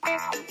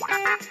Hi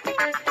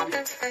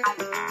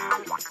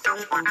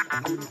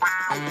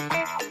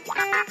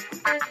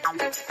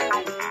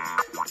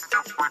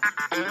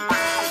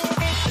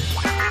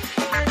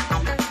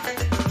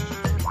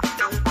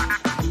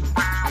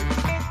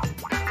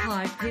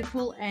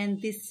people,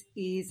 and this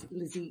is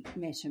Lizzie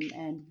Mesham,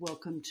 and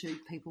welcome to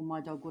People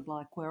My Dog Would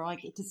Like, where I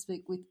get to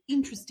speak with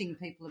interesting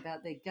people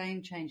about their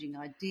game-changing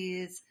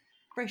ideas,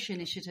 fresh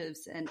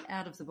initiatives and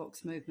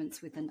out-of-the-box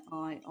movements with an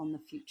eye on the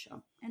future,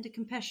 and a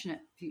compassionate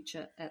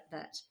future at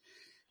that.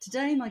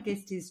 Today my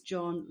guest is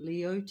John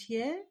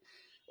Lyotier,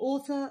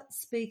 author,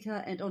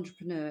 speaker and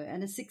entrepreneur,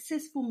 and a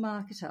successful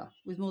marketer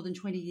with more than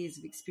 20 years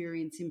of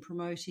experience in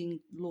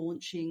promoting,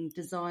 launching,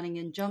 designing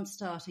and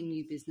jump-starting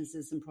new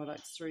businesses and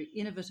products through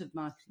innovative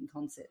marketing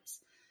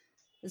concepts.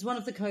 As one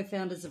of the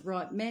co-founders of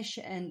Rightmesh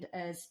and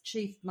as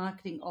Chief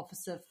Marketing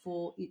Officer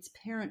for its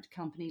parent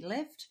company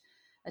Left,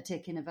 a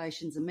tech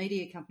innovations and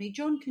media company,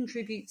 John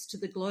contributes to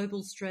the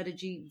global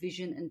strategy,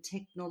 vision and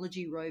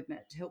technology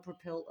roadmap to help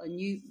propel a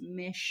new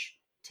mesh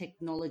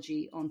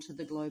technology onto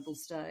the global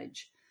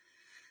stage.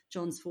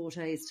 John's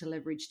forte is to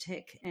leverage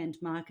tech and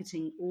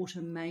marketing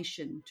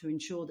automation to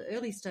ensure that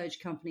early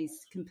stage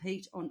companies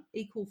compete on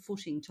equal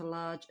footing to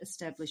large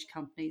established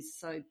companies.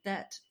 So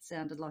that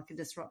sounded like a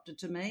disruptor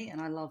to me,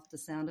 and I love the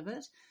sound of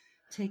it.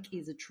 Tech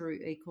is a true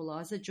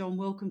equaliser. John,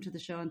 welcome to the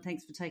show, and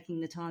thanks for taking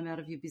the time out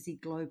of your busy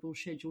global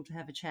schedule to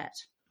have a chat.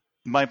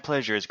 My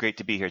pleasure. It's great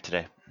to be here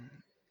today.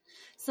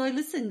 So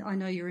listen, I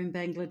know you're in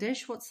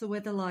Bangladesh. What's the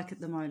weather like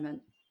at the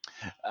moment?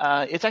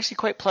 It's actually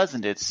quite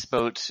pleasant. It's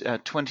about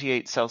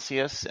 28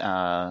 Celsius,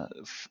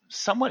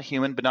 somewhat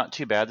humid, but not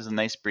too bad. There's a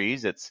nice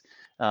breeze. It's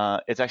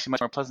actually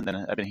much more pleasant than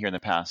I've been here in the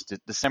past.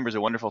 December is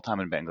a wonderful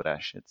time in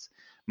Bangladesh. It's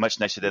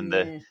much nicer than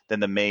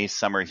the May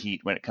summer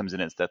heat when it comes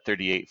in. It's the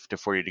 38 to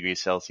 40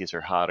 degrees Celsius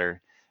or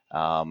hotter,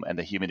 and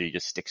the humidity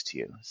just sticks to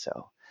you.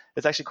 So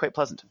it's actually quite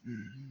pleasant.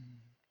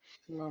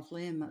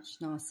 Lovely, and much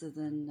nicer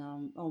than,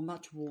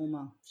 much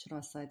warmer, should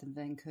I say, than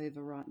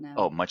Vancouver right now.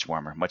 Oh, much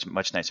warmer,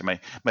 much nicer.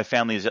 My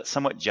family is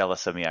somewhat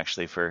jealous of me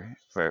actually for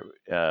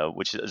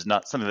which is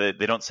not something that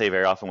they don't say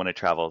very often when I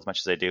travel as much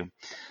as I do.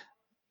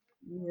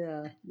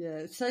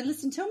 Yeah. So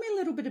listen, tell me a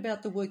little bit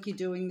about the work you're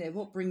doing there.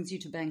 What brings you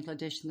to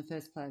Bangladesh in the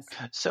first place?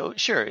 So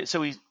sure.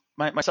 So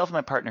myself and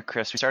my partner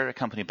Chris, we started a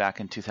company back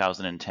in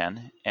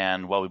 2010,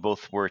 and while we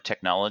both were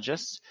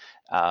technologists,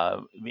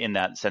 in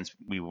that sense,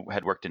 we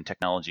had worked in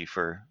technology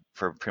for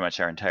pretty much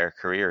our entire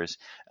careers.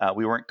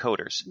 We weren't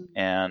coders,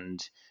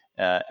 and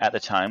at the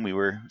time, we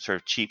were sort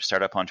of cheap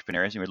startup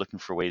entrepreneurs, and we were looking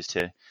for ways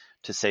to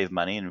save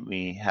money. And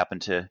we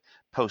happened to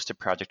post a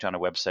project on a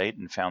website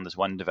and found this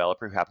one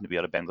developer who happened to be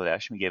out of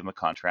Bangladesh, and we gave him a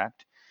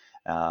contract.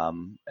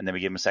 And then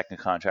we gave him a second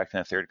contract and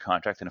a third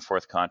contract and a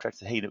fourth contract.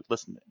 Said, hey,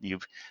 listen,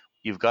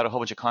 you've got a whole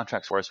bunch of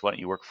contracts for us. Why don't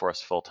you work for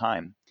us full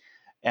time?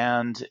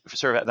 And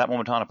sort of at that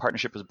moment on, a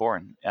partnership was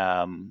born.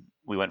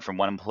 We went from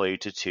one employee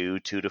to two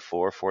to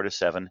four to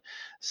seven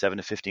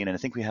to 15. And I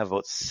think we have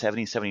about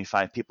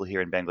 75 people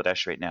here in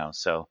Bangladesh right now.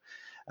 So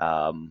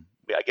I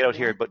get out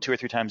here about 2 or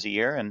 3 times a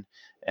year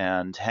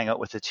and hang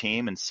out with the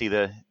team and see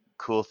the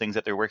cool things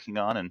that they're working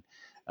on. And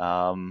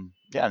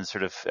and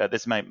sort of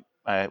this is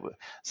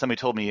somebody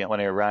told me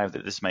when I arrived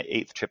that this is my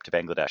 8th trip to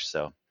Bangladesh.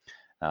 So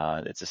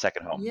it's a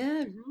second home.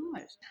 Yeah,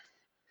 right.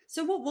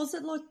 So what was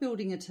it like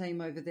building a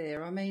team over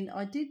there? I mean,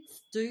 I did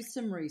do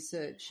some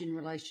research in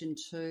relation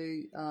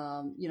to,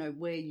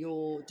 where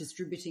you're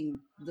distributing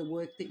the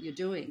work that you're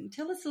doing.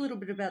 Tell us a little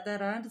bit about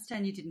that. I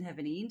understand you didn't have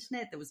any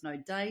internet. There was no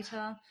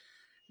data.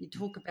 You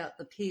talk about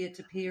the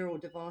peer-to-peer or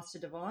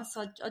device-to-device.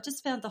 I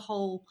just found the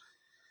whole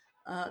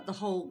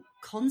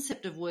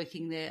concept of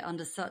working there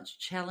under such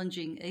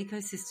challenging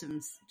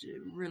ecosystems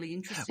really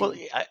interesting. Well,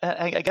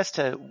 I guess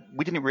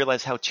we didn't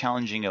realize how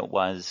challenging it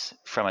was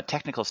from a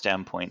technical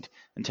standpoint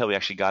until we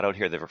actually got out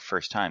here the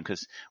first time,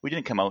 because we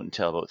didn't come out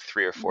until about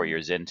 3 or 4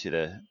 years into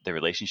the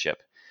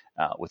relationship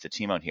with the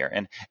team out here.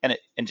 And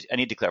I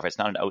need to clarify, it's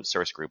not an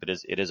outsourced group.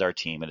 It is our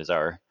team. It is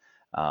our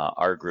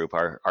group,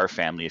 our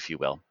family, if you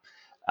will.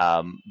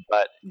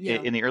 But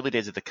in the early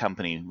days of the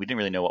company, we didn't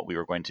really know what we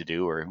were going to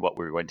do or what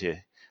we were going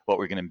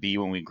to be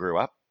when we grew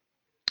up.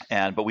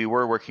 But we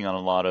were working on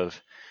a lot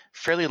of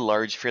fairly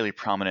large, fairly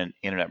prominent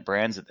internet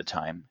brands at the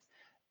time.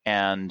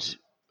 And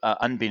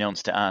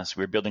unbeknownst to us,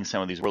 we were building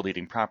some of these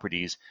world-leading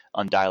properties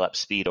on dial-up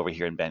speed over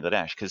here in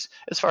Bangladesh. Because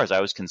as far as I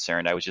was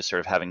concerned, I was just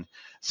sort of having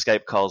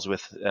Skype calls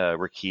with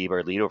Rakib,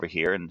 our lead over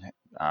here, and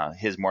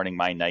his morning,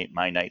 my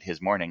night, his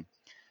morning.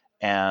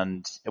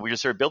 And we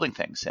just started building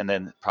things. And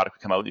then the product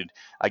would come out.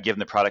 I'd give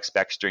them the product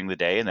specs during the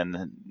day. And then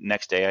the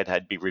next day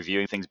I'd be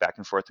reviewing things back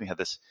and forth. We had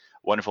this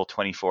wonderful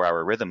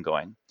 24-hour rhythm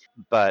going.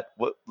 But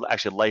what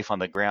actually life on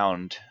the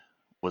ground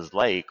was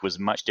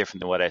much different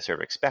than what I sort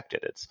of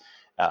expected. It's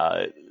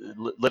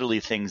literally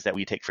things that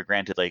we take for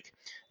granted, like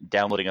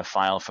downloading a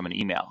file from an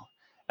email.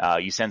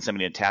 You send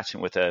somebody an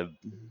attachment with a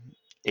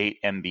 8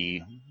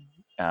 MB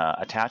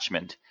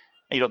attachment,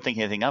 and you don't think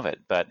anything of it.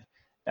 But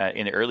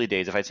in the early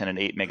days, if I send an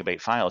 8 megabyte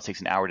file, it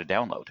takes an hour to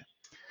download.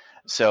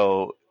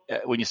 So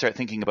when you start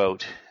thinking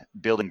about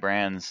building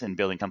brands and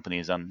building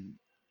companies on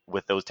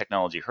with those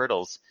technology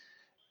hurdles,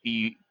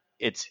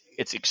 it's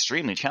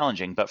extremely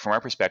challenging. But from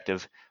our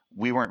perspective,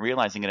 we weren't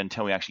realizing it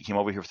until we actually came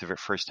over here for the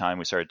first time.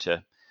 We started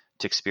to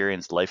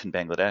experience life in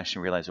Bangladesh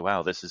and realize,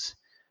 wow, this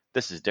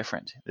is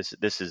different.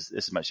 This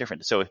is much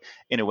different. So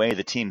in a way,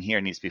 the team here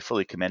needs to be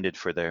fully commended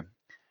for their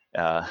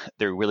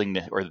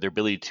willingness or their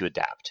ability to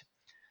adapt.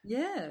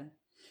 Yeah.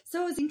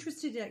 So I was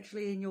interested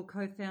actually in your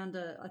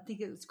co-founder. I think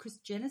it was Chris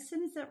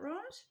Jennison. Is that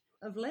right?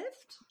 Of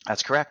Left.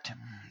 That's correct.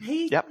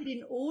 He Yep. said,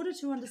 in order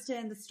to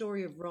understand the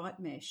story of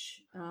Rightmesh,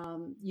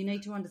 you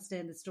need to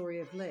understand the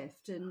story of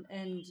Left. And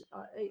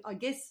I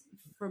guess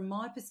from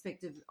my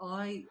perspective,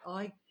 I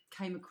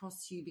came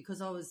across you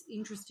because I was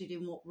interested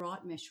in what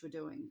Rightmesh were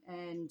doing.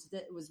 And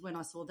that was when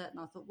I saw that and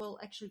I thought, well,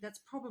 actually, that's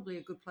probably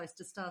a good place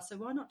to start. So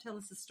why not tell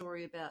us a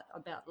story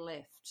about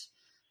Left?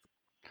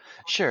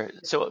 Sure.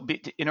 So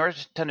in order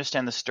to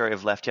understand the story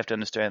of Left, you have to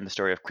understand the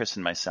story of Chris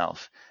and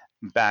myself.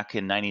 Back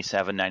in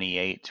 97,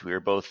 98, we were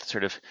both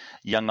sort of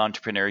young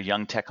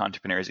tech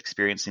entrepreneurs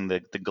experiencing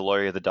the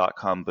glory of the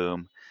dot-com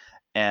boom.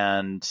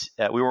 And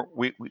we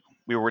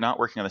were not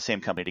working on the same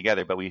company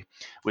together, but we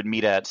would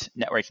meet at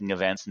networking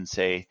events and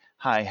say,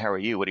 hi, how are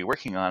you? What are you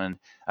working on? And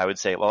I would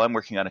say, well, I'm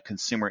working on a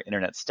consumer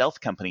internet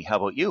stealth company. How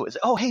about you? It's,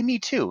 oh, hey, me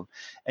too.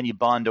 And you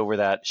bond over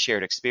that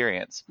shared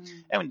experience.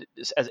 And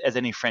as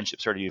any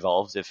friendship sort of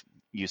evolves, if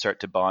you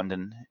start to bond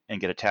and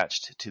get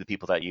attached to the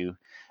people that you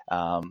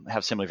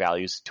have similar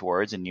values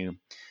towards, and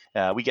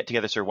we get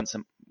together sort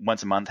of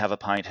once a month, have a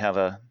pint,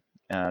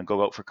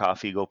 go out for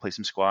coffee, go play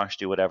some squash,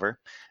 do whatever,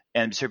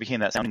 and sort of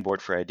became that sounding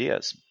board for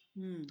ideas.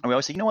 And we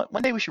always say, you know what,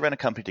 one day we should run a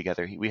company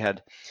together. We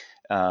had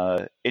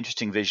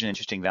interesting vision,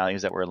 interesting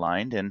values that were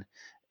aligned,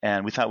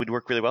 and we thought we'd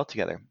work really well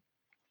together.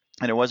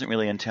 And it wasn't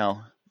really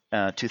until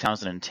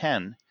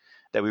 2010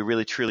 that we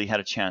really truly had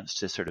a chance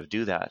to sort of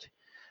do that.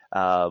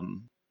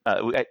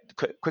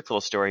 Quick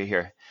little story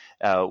here.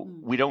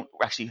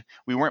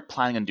 We weren't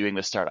planning on doing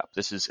this startup.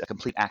 This is a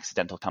complete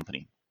accidental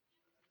company.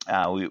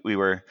 I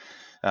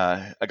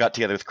got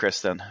together with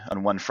Chris then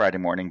on one Friday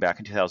morning back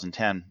in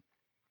 2010,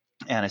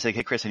 and I said,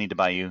 "Hey, Chris, I need to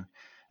buy you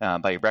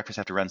breakfast.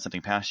 I have to run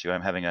something past you.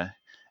 I'm having a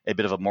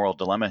bit of a moral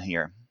dilemma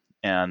here."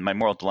 And my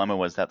moral dilemma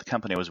was that the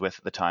company I was with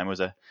at the time was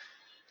a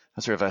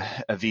sort of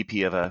a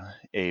VP of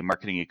a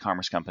marketing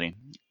e-commerce company,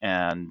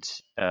 and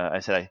I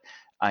said,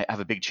 I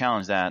have a big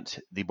challenge that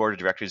the board of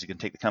directors can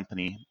take the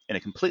company in a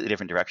completely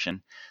different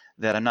direction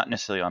that I'm not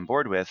necessarily on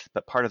board with,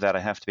 but part of that I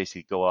have to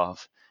basically go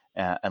off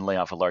and lay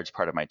off a large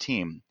part of my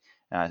team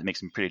to make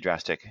some pretty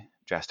drastic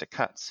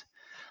cuts.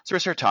 So we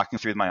started talking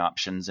through my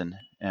options, and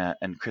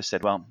Chris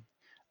said, well,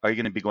 are you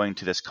going to be going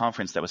to this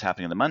conference that was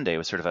happening on the Monday? It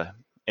was sort of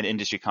an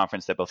industry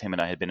conference that both him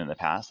and I had been in the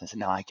past. And I said,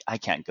 no, I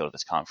can't go to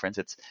this conference.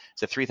 It's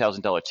a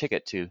 $3,000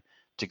 ticket to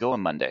go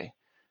on Monday.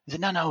 He said,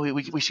 no,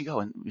 we should go.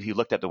 And he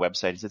looked at the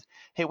website. He said,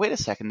 hey, wait a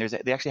second.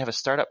 They actually have a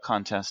startup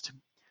contest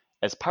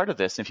as part of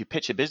this. And if you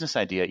pitch a business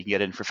idea, you can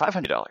get in for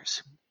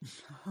 $500.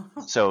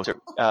 So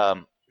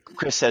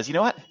Chris says, you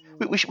know what?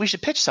 We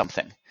should pitch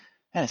something.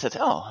 And I said,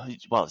 oh,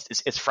 well,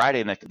 it's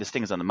Friday and this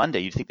thing is on the Monday.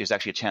 You think there's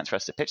actually a chance for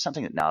us to pitch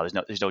something? No,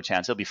 there's no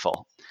chance. It'll be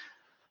full.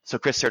 So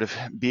Chris sort of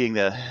being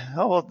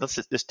let's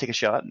just take a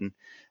shot, and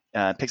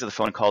picks up the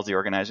phone and calls the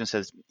organizer and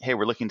says, hey,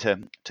 we're looking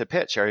to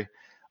pitch. Are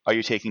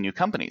you taking new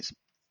companies?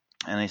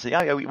 And they said,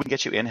 yeah, we can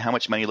get you in. How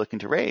much money are you looking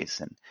to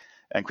raise?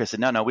 And Chris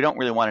said, no, we don't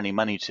really want any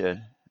money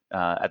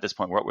at this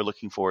point. What we're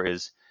looking for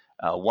is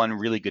one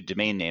really good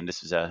domain name.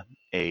 This is a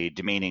high-end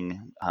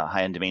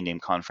domain name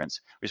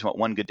conference. We just want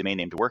one good domain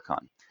name to work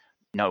on.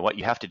 No, what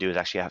you have to do is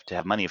actually have to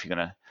have money if you're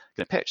going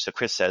to pitch. So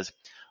Chris says,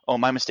 oh,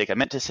 my mistake. I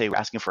meant to say we're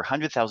asking for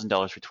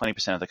 $100,000 for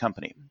 20% of the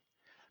company.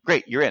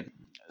 Great, you're in.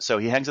 So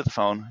he hangs up the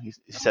phone. He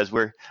says,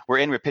 we're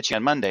in. We're pitching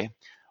on Monday.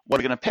 What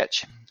are we going to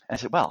pitch? And I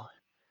said, well,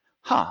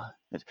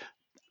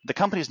 the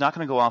company is not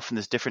going to go off in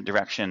this different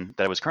direction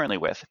that I was currently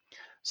with.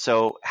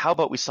 So how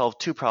about we solve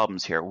two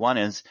problems here? One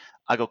is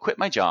I go quit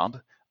my job.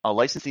 I'll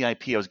license the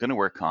IP I was going to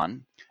work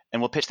on,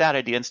 and we'll pitch that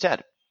idea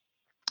instead.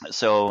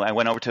 So I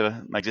went over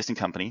to my existing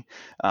company,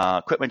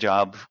 quit my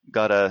job,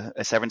 got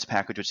a severance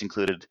package which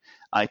included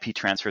IP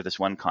transfer of this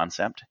one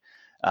concept.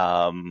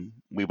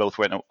 We both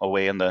went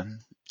away on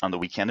the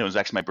weekend. It was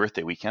actually my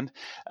birthday weekend,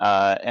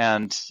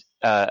 and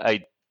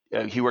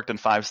he worked on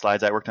 5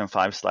 slides. I worked on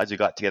 5 slides. We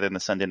got together on the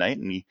Sunday night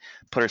and we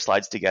put our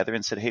slides together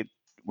and said, "Hey,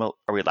 well,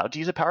 are we allowed to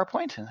use a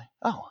PowerPoint?" And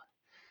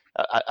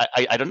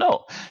I don't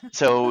know.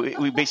 So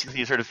we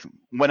basically sort of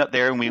went up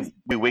there and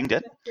we winged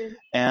it.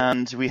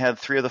 And we had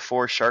 3 of the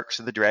 4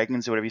 sharks or the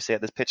dragons or whatever you say at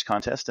this pitch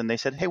contest. And they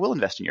said, hey, we'll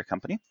invest in your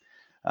company.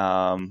 We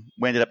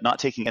ended up not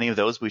taking any of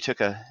those. We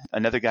took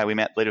another guy we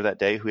met later that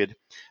day who had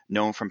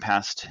known from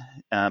past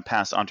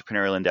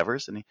entrepreneurial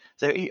endeavors. And he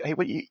said, hey,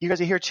 you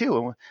guys are here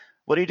too.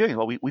 What are you doing?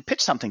 Well, we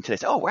pitched something today. I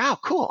said, oh, wow,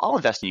 cool. I'll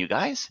invest in you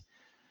guys.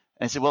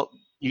 And I said, well,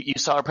 you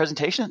saw our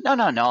presentation?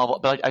 No,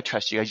 but I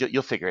trust you guys.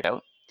 You'll figure it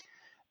out.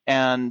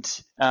 And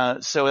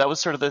so that was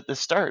sort of the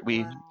start.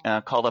 We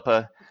called up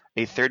a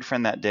third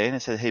friend that day and I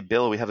said, hey,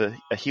 Bill, we have a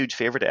huge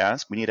favor to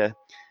ask. We need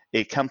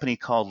a company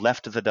called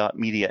Left of the Dot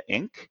Media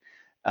Inc.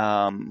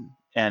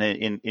 And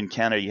in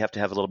Canada, you have to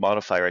have a little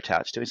modifier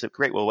attached to it. He said,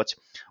 great. Well,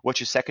 what's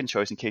your second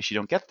choice in case you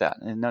don't get that?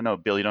 And no,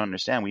 Bill, you don't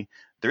understand.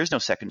 There is no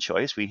second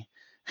choice. We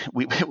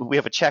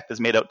have a check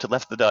that's made out to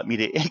Left of the Dot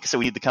Media Inc. So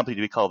we need the company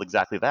to be called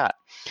exactly that.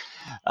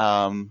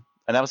 And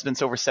that was been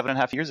over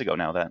 7.5 years ago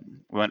now that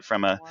we went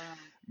from a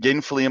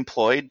gainfully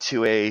employed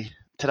to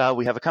ta-da,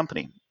 we have a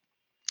company.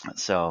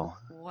 So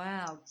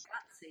wow,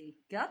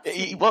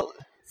 gutsy. Well,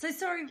 so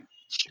sorry.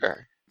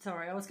 Sure.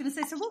 Sorry, I was going to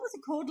say, so what was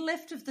it called,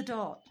 Left of the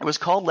Dot? It was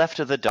called Left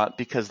of the Dot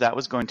because that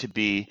was going to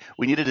be,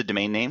 we needed a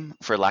domain name,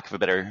 for lack of a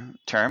better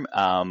term.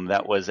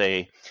 That was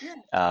a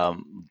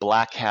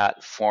black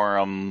hat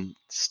forum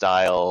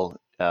style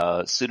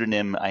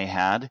pseudonym I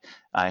had.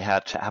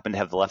 Happened to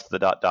have the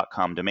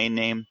leftofthedot.com domain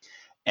name.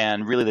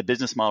 And really the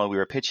business model we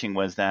were pitching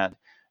was that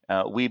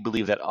we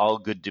believe that all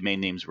good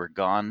domain names were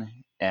gone,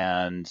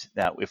 and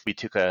that if we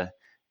took a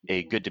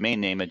good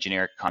domain name, a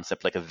generic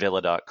concept like a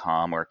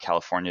villa.com or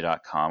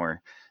california.com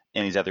or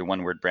any of these other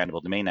one-word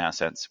brandable domain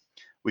assets,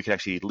 we could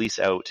actually lease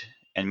out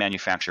and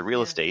manufacture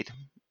real estate,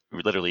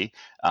 literally,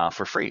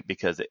 for free,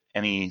 because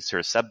any sort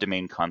of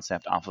subdomain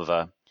concept off of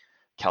a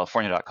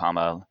california.com,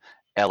 a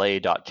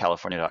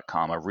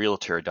la.california.com, a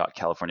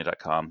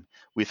realtor.california.com,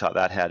 we thought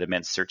that had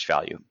immense search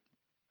value.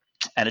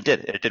 And it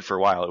did. It did for a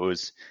while. It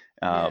was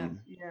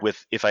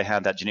with, if I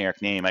had that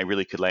generic name, I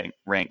really could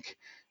rank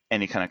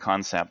any kind of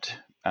concept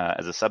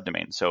as a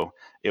subdomain. So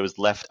it was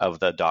left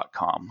of the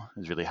 .com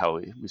is really how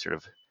we sort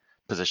of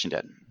positioned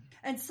it.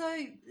 And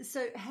so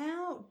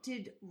how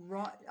did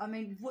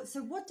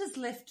what does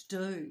Left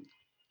do?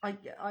 I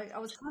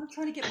was kind of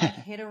trying to get my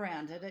head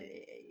around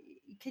it.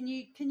 Can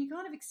you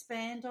kind of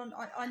expand on?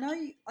 I know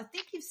I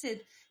think you've said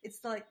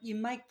it's like you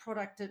make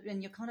product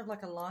and you're kind of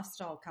like a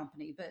lifestyle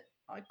company, but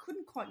I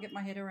couldn't quite get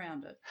my head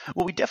around it.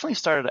 Well, we definitely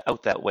started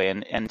out that way,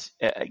 and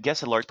I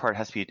guess a large part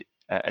has to be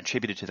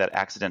attributed to that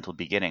accidental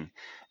beginning.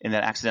 In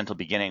that accidental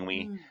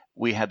beginning,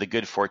 we had the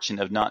good fortune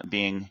of not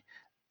being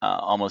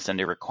almost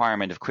under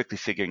requirement of quickly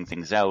figuring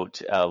things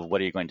out of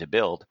what are you going to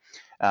build.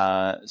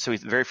 So the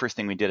very first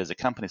thing we did as a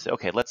company said,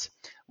 okay, let's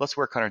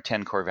work on our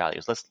 10 core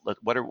values.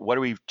 What are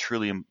we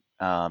truly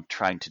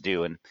trying to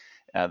do? And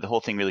the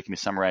whole thing really can be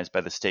summarized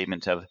by the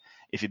statement of,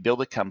 if you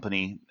build a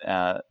company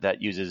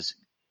that uses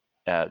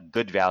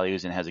good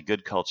values and has a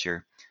good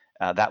culture,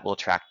 that will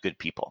attract good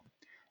people.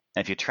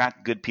 And if you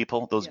attract good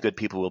people, those good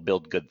people will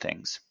build good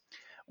things.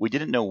 We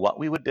didn't know what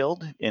we would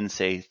build in,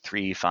 say,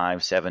 3,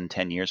 5, 7,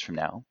 10 years from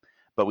now.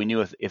 But we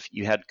knew if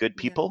you had good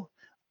people,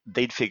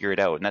 they'd figure it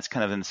out. And that's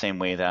kind of in the same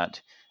way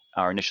that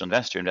our initial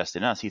investor invested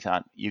in us. He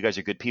thought, you guys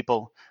are good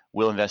people,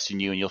 we'll invest in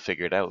you and you'll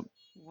figure it out.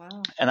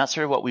 Wow. And that's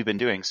sort of what we've been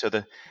doing. So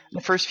the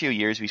first few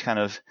years, we kind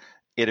of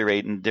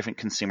iterate in different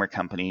consumer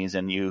companies,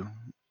 and you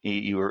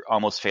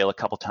almost fail a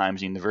couple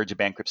times, you're on the verge of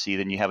bankruptcy,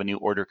 then you have a new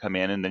order come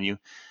in, and then you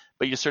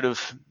sort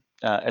of,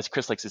 as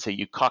Chris likes to say,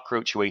 you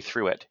cockroach your way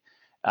through it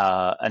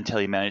until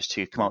you manage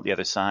to come out the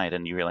other side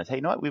and you realize, hey,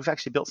 you know what, we've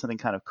actually built something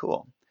kind of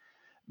cool.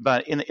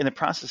 But in the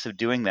process of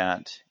doing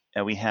that,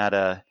 we had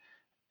a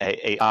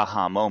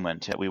aha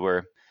moment. We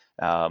were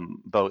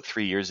about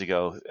 3 years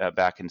ago,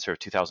 back in sort of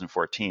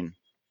 2014.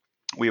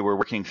 We were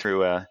working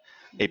through a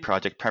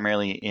project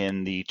primarily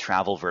in the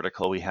travel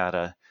vertical. We had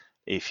a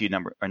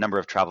number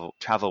of travel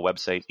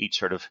websites, each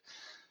sort of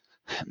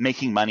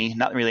making money,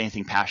 not really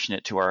anything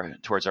passionate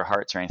towards our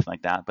hearts or anything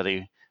like that, but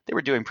they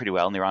were doing pretty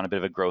well, and they were on a bit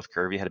of a growth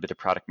curve. We had a bit of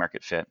product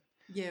market fit.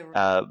 Yeah.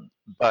 Right.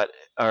 But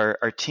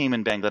our team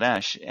in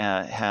Bangladesh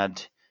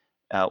had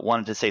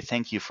wanted to say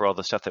thank you for all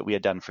the stuff that we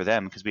had done for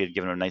them, because we had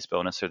given them a nice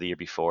bonus the year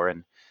before,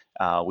 and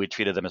we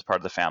treated them as part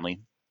of the family.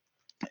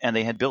 And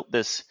they had built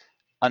this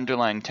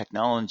underlying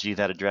technology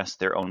that addressed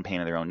their own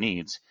pain and their own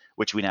needs,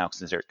 which we now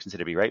consider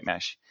to be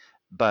Rightmesh.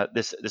 But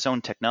this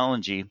own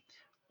technology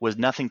was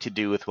nothing to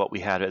do with what we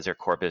had as our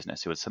core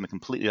business. It was something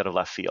completely out of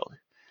left field.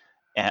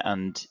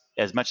 And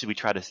as much as we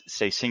try to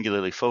stay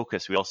singularly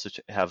focused, we also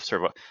have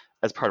sort of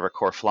as part of our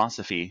core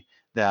philosophy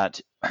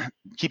that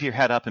keep your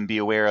head up and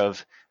beware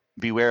of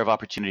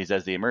opportunities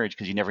as they emerge,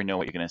 because you never know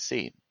what you're going to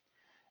see.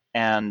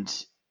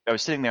 And I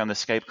was sitting there on the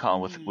Skype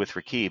call with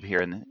Rakib here,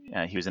 and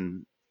he was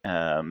in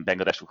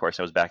Bangladesh, of course.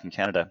 I was back in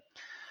Canada.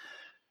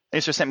 They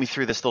sort of sent me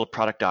through this little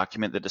product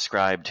document that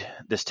described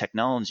this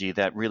technology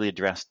that really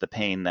addressed the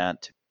pain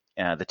that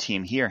the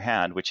team here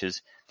had, which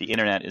is the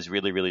internet is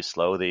really, really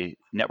slow. The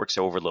network's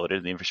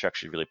overloaded. The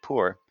infrastructure is really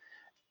poor.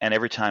 And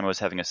every time I was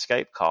having a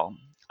Skype call,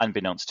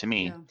 unbeknownst to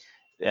me,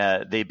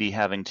 they'd be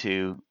having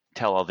to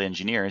tell all the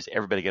engineers,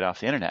 everybody get off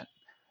the internet.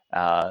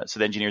 So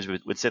the engineers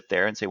would sit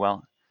there and say,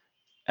 well,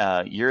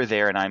 you're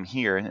there and I'm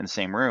here in the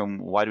same room.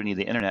 Why do we need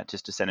the internet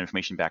just to send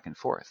information back and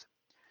forth?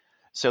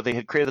 So they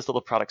had created this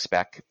little product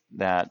spec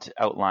that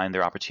outlined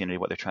their opportunity,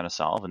 what they're trying to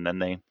solve, and then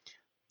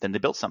they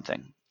built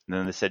something. And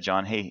then they said,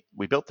 John, hey,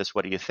 we built this.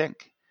 What do you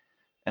think?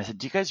 And I said,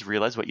 do you guys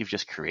realize what you've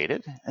just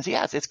created? I said,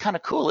 yeah, it's kind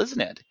of cool,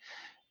 isn't it?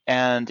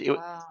 And it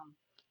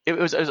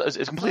was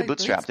completely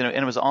bootstrapped, and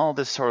it was all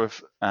this sort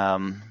of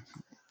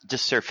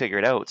just sort of figure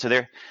it out. So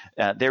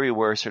there we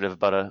were, sort of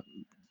about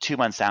 2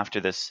 months after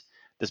this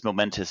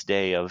momentous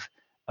day of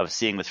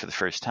seeing this for the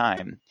first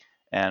time.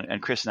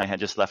 And Chris and I had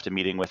just left a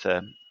meeting with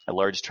a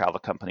large travel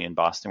company in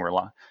Boston.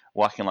 We're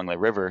walking along the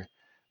river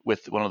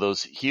with one of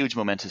those huge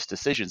momentous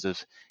decisions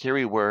of here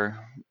we were,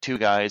 two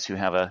guys who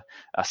have a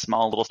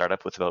small little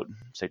startup with about,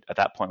 say, at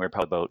that point we were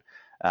probably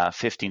about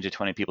 15 to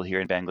 20 people here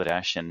in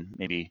Bangladesh and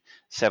maybe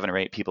 7 or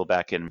 8 people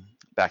back in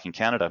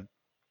Canada.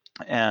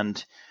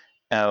 And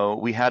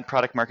we had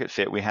product market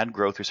fit, we had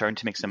growth, we're starting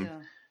to make some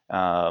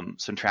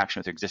traction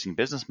with our existing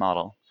business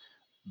model.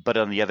 But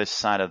on the other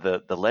side of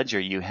the ledger,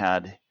 you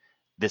had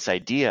this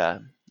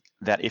idea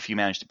that if you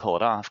managed to pull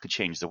it off, could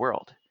change the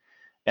world.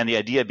 And the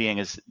idea being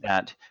is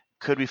that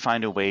could we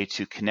find a way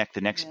to connect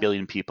the next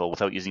billion people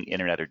without using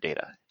internet or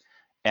data?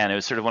 And it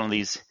was sort of one of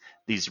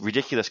these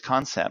ridiculous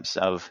concepts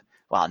of,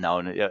 well, no,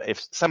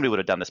 if somebody would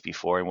have done this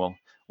before, and well,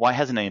 why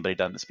hasn't anybody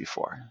done this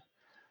before?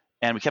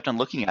 And we kept on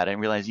looking at it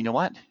and realized, you know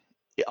what?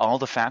 All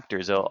the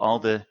factors, all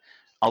the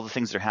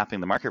things that are happening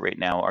in the market right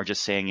now are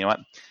just saying, you know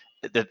what?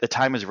 The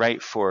time is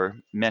right for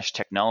mesh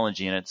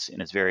technology in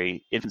its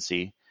very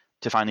infancy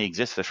to finally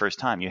exist for the first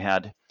time. You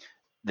had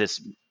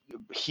this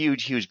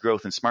huge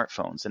growth in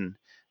smartphones,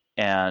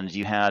 and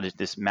you had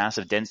this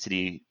massive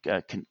density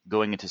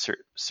going into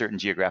certain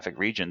geographic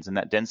regions, and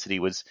that density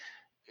was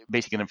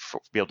basically going to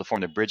be able to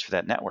form the bridge for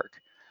that network.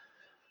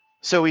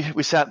 So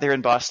we sat there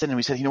in Boston and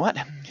we said, you know what,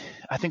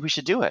 I think we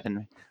should do it.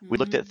 And we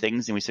looked at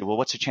things and we said, well,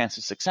 what's the chance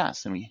of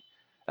success? And we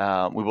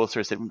both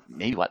sort of said,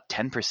 maybe 10%,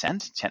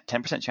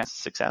 10% chance of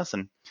success.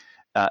 And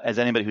as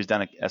anybody who's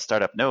done a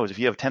startup knows, if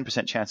you have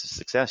 10% chance of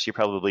success, you're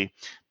probably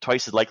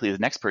twice as likely as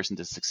the next person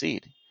to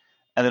succeed.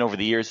 And then over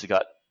the years, it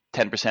got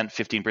 10%,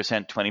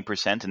 15%,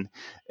 20%.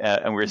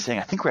 And we were saying,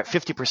 I think we're at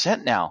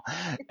 50% now.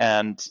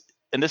 And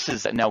this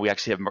is, now we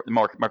actually have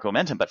more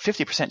momentum, but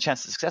 50%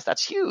 chance of success,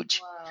 that's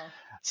huge. Wow.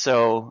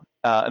 So,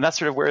 and that's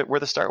sort of where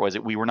the start was.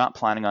 We were not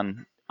planning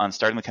on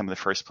starting the company in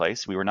the first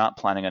place. We were not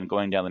planning on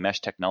going down the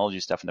mesh technology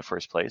stuff in the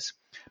first place,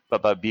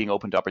 but by being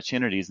open to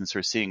opportunities and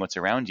sort of seeing what's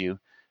around you,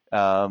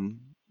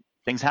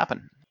 things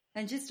happen.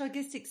 And just, I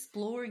guess,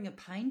 exploring a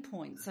pain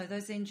point. So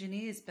those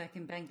engineers back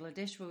in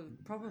Bangladesh were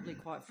probably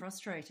quite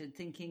frustrated,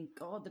 thinking,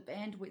 God, the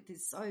bandwidth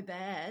is so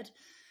bad.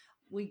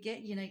 We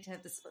get you need to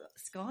have the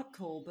Skype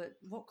call, but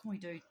what can we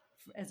do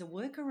as a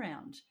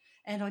workaround?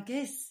 And I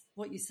guess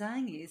what you're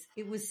saying is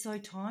it was so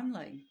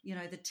timely. You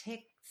know, the tech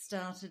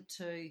started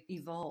to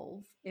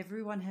evolve.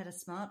 Everyone had a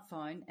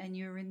smartphone, and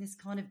you're in this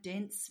kind of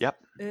dense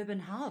urban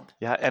hub.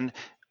 Yeah,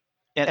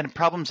 and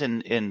problems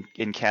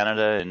in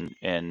Canada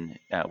and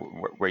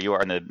where you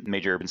are in the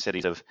major urban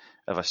cities of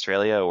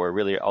Australia or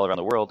really all around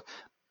the world,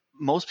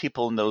 most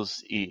people in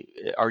those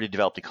already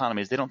developed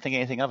economies, they don't think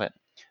anything of it.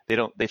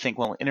 They think,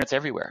 well, internet's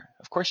everywhere.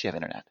 Of course you have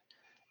internet.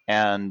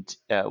 And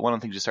one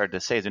of the things we started to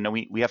say is, no,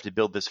 we have to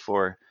build this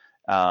for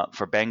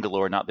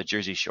Bangalore, not the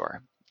Jersey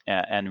Shore.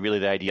 And really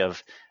the idea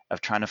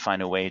of trying to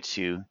find a way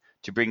to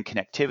bring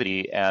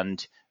connectivity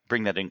and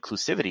bring that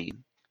inclusivity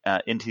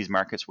into these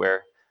markets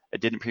where it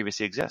didn't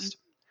previously exist.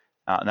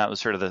 And that was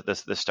sort of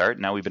the start.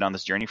 Now we've been on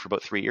this journey for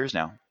about 3 years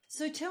now.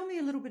 So tell me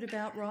a little bit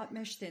about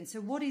Rightmesh then. So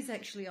what is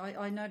actually,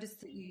 I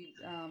noticed that you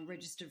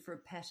registered for a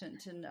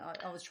patent, and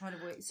I was trying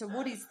to work. So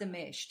what is the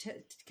mesh?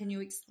 Can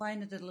you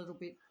explain it a little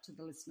bit to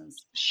the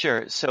listeners?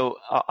 Sure. So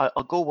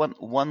I'll go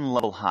one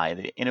level high.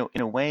 In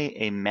a way,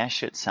 a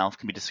mesh itself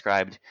can be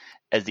described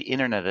as the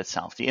internet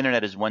itself. The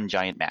internet is one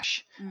giant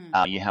mesh.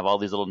 You have all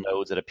these little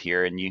nodes that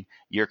appear, and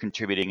you're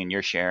contributing and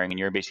you're sharing and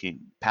you're basically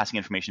passing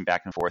information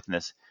back and forth in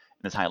this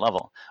high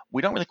level.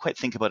 We don't really quite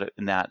think about it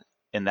in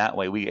that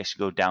way. We actually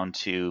go down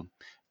to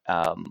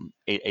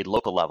a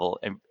local level,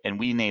 and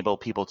we enable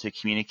people to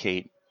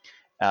communicate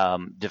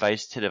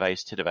device to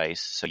device to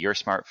device. So your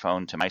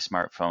smartphone to my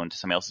smartphone to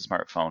somebody else's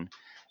smartphone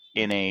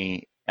in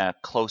a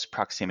close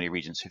proximity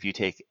region. So if you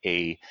take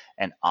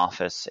an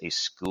office, a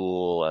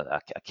school,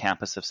 a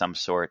campus of some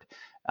sort,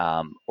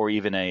 or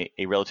even a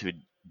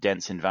relatively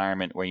dense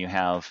environment where you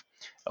have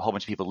a whole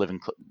bunch of people living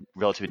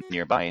relatively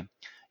nearby,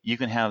 you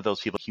can have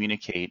those people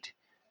communicate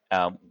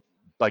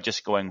by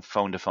just going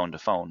phone to phone to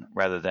phone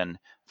rather than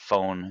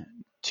phone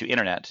to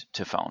internet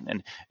to phone.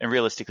 And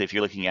realistically, if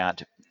you're looking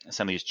at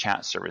some of these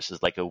chat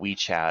services like a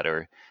WeChat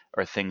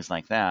or things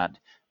like that,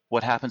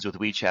 what happens with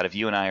WeChat, if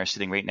you and I are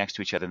sitting right next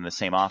to each other in the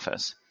same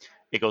office,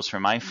 it goes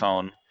from my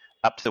phone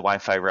up to the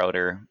Wi-Fi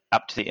router,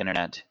 up to the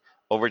internet,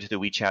 over to the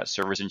WeChat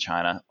servers in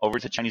China, over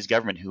to the Chinese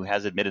government, who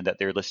has admitted that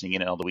they're listening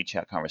in on all the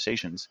WeChat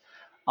conversations,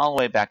 all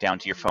the way back down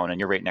to your phone, and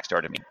you're right next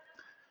door to me.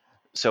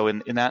 So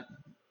in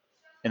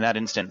that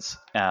instance,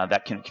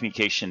 that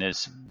communication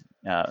is,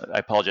 I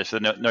apologize for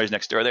the noise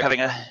next door. They're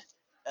having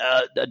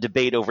a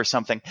debate over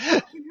something.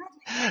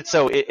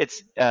 So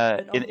it's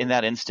in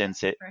that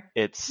instance,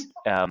 it's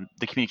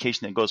the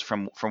communication that goes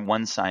from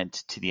one side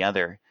to the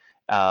other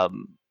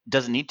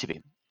doesn't need to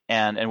be.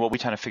 And what we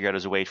try to figure out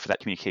is a way for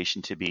that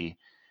communication to be,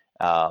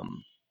 to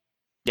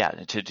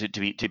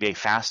be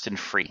fast and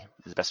free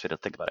is the best way to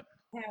think about it.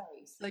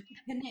 So to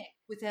connect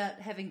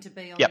without having to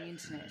be on the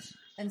internet.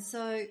 And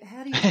so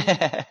how do you do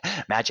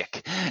that?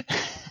 Magic.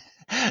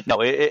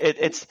 No,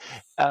 it's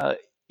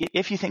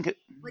if you think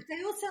Like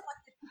they all sound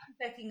like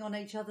piggybacking on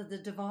each other. The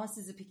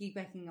devices are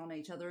piggybacking on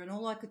each other, and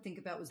all I could think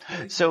about was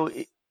So Bluetooth.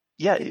 I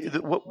yeah, can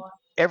think of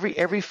every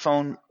Bluetooth.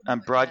 phone I couldn't work it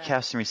out.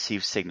 broadcasts and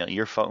receives signal.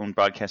 Your phone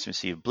broadcasts and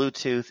receives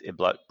Bluetooth. It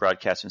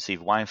broadcasts and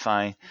receives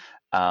Wi-Fi.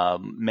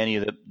 Many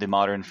of the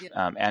modern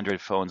Yeah.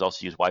 Android phones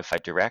also use Wi-Fi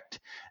Direct,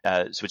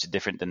 so it's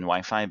different than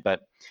Wi-Fi.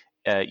 But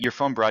your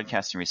phone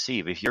broadcasts and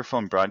receive. If your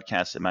phone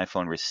broadcasts and my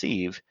phone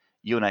receive,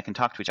 you and I can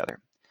talk to each other.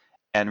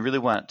 And really,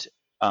 what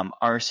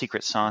our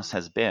secret sauce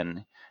has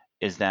been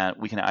is that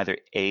we can either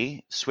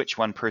A, switch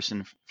one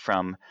person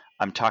from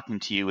I'm talking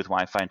to you with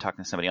Wi-Fi and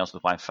talking to somebody else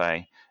with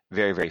Wi-Fi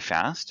very, very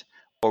fast,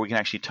 or we can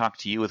actually talk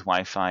to you with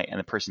Wi-Fi and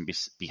the person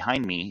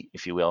behind me,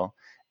 if you will,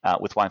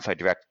 with Wi-Fi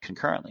Direct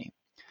concurrently.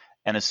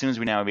 And as soon as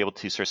we now be able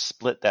to sort of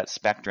split that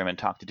spectrum and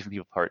talk to different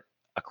people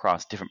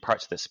across different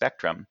parts of the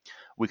spectrum,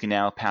 we can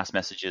now pass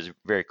messages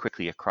very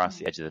quickly across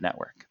the edge of the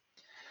network.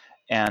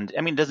 And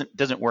I mean, it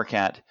doesn't work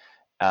at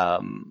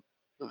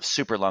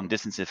super long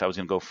distances. If I was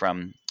going to go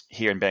from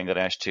here in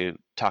Bangladesh to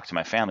talk to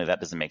my family, that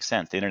doesn't make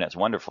sense. The internet's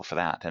wonderful for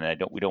that,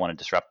 and we don't want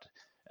to disrupt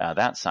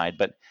that side.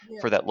 But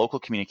Yeah. for that local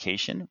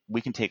communication,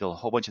 we can take a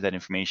whole bunch of that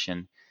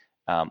information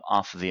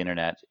off of the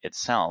internet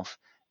itself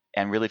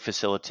and really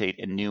facilitate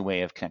a new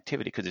way of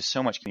connectivity, because there's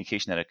so much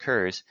communication that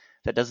occurs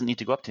that doesn't need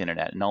to go up to the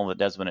internet. And all it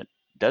does when it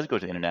does go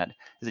to the internet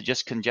is it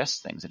just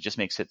congests things. It just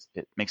makes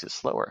it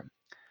slower.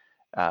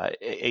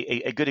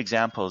 A good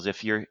example is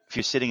if you're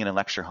sitting in a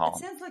lecture It hall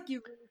sounds like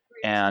you're really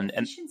creating and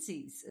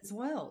efficiencies as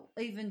well,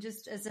 even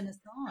just as an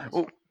aside.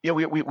 well, yeah,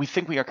 we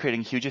think we are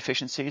creating huge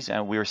efficiencies.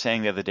 And we were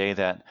saying the other day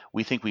that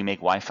we think we make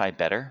Wi-Fi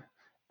better.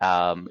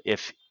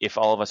 If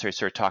all of us are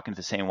sort of talking to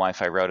the same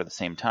Wi-Fi router at the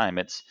same time,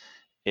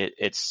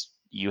 it's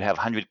you have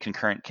 100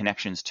 concurrent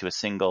connections to a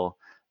single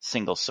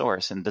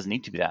source, and it doesn't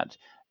need to be that.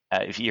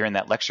 If you're in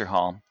that lecture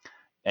hall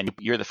and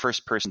you're the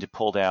first person to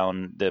pull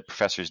down the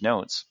professor's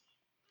notes,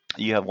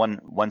 you have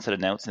one set of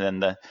notes,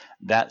 and then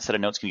that set of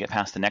notes can get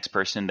passed to the next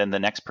person, then the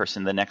next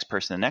person, the next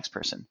person, the next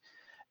person,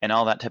 and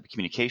all that type of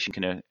communication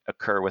can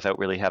occur without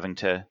really having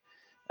to,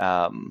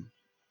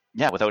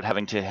 without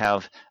having to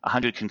have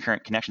 100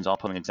 concurrent connections all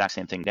pulling the exact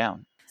same thing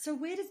down. So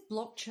where does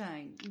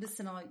blockchain?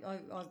 Listen, I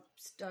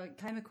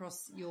came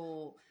across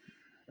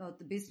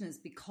the business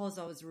because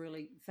I was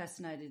really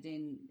fascinated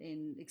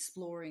in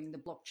exploring the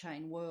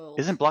blockchain world.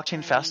 Isn't blockchain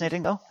And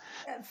fascinating though?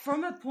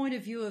 from a point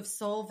of view of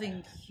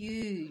solving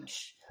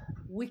huge,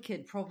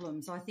 wicked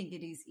problems, I think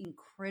it is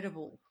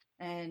incredible,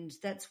 and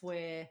that's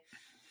where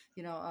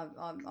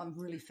I'm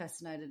really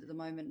fascinated at the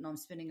moment, and I'm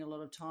spending a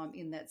lot of time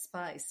in that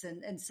space.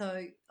 And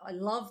so I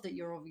love that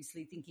you're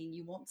obviously thinking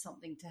you want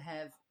something to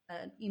have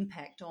an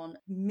impact on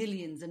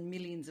millions and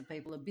millions of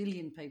people, 1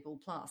 billion people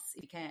plus,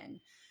 if you can,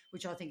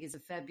 which I think is a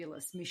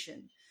fabulous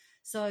mission.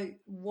 So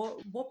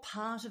what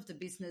part of the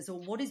business, or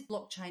what is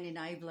blockchain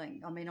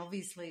enabling? I mean,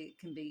 obviously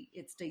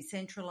it's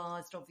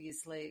decentralized,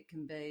 obviously it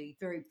can be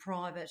very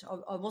private.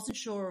 I wasn't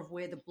sure of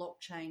where the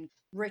blockchain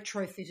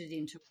retrofitted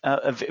into.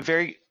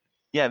 Very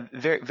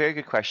very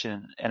good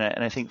question. And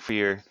I think for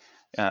your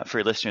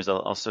listeners, I'll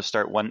also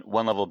start one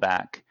level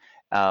back.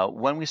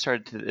 When we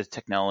started the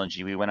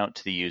technology, we went out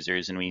to the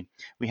users and we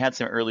had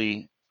some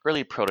early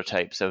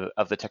prototypes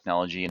of the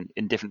technology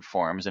in different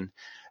forms, and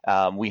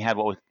we had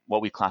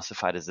what we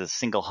classified as a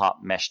single hop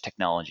mesh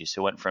technology.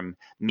 So it went from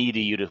me to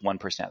you to one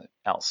person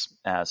else.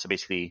 So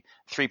basically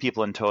 3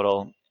 people in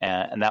total,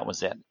 and that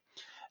was it.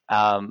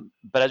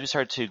 But as we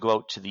started to go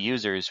out to the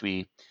users,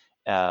 we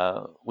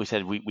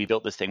said we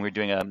built this thing. We're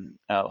doing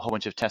a whole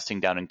bunch of testing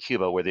down in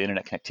Cuba, where the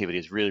internet connectivity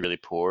is really, really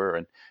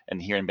poor,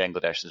 and here in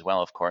Bangladesh as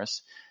well, of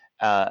course.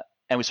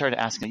 And we started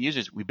asking the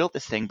users, we built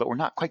this thing, but we're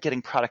not quite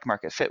getting product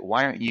market fit.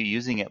 Why aren't you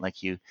using it like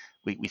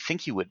we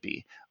think you would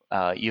be?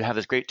 You have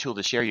this great tool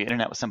to share your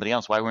internet with somebody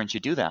else. Why wouldn't you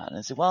do that? And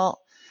I said,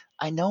 well,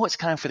 I know it's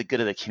kind of for the good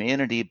of the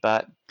community,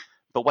 but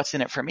what's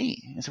in it for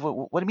me? I said,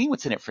 well, what do you mean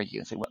what's in it for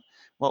you? I said,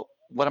 well,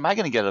 what am I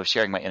going to get out of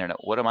sharing my internet?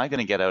 What am I going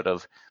to get out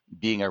of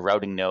being a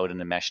routing node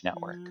in a mesh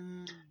network?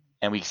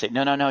 And we say,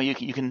 no, you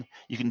can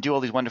do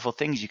all these wonderful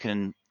things. You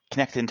can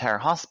connect the entire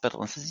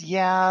hospital. And says,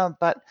 yeah,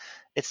 but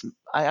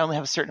I only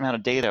have a certain amount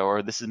of data,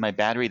 or this is my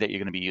battery that you're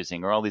going to be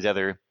using, or all these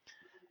other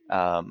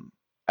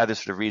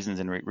sort of reasons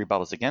and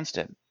rebuttals against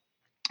it.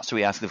 So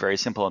we ask the very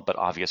simple but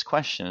obvious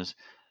questions.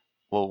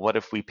 Well, what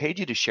if we paid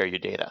you to share your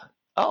data?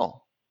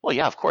 Oh, well,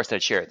 yeah, of course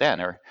I'd share it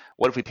then. Or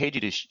what if we paid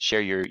you to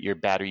share your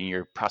battery and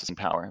your processing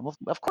power? Well,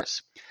 of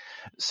course.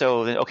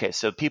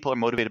 So people are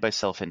motivated by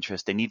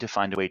self-interest. They need to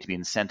find a way to be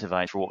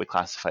incentivized for what we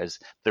classify as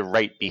the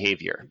right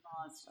behavior.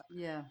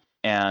 Yeah.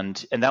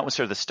 And that was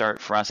sort of the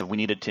start for us. We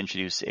needed to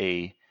introduce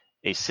a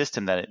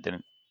system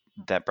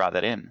that brought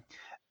that in.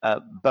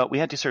 But we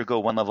had to sort of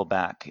go one level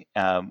back.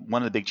 One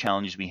of the big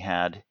challenges we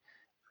had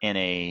in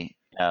a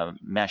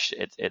mesh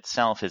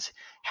itself is,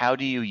 how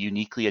do you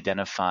uniquely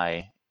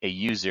identify a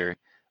user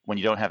when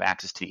you don't have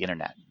access to the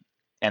internet?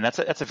 And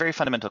that's a very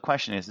fundamental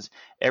question. Is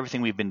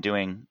everything we've been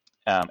doing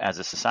as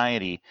a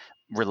society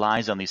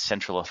relies on these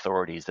central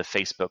authorities, the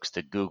Facebooks,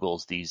 the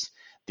Googles, these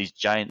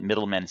giant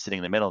middlemen sitting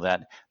in the middle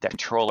that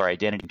control our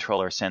identity, control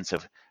our sense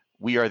of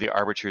we are the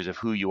arbiters of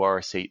who you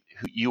are.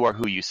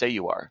 Who you say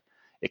you are.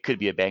 It could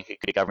be a bank, it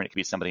could be a government, it could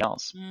be somebody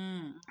else.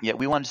 Yet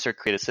we wanted to sort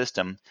of create a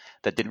system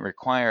that didn't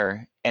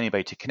require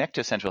anybody to connect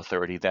to a central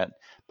authority,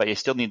 but you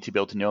still needed to be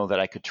able to know that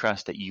I could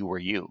trust that you were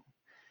you.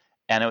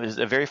 And it was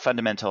a very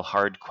fundamental,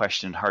 hard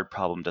question, hard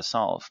problem to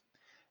solve.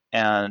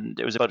 And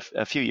it was about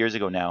a few years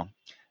ago now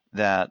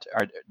that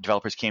our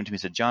developers came to me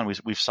and said, John,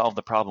 we've solved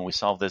the problem. We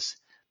solved this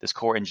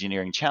core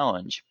engineering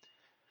challenge.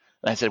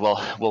 And I said,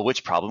 well,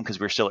 which problem? Because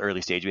we were still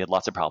early stage. We had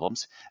lots of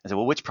problems. I said,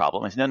 well, which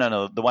problem? I said,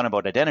 no, the one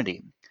about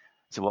identity.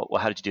 I said, well,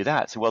 how did you do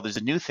that? I said, well, there's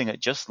a new thing that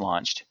just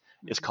launched.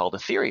 It's called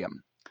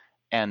Ethereum.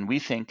 And we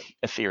think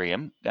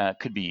Ethereum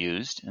could be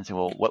used. And I said,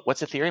 well,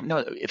 what's Ethereum?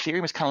 No,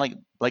 Ethereum is kind of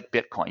like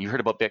Bitcoin. You heard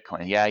about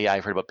Bitcoin. Yeah,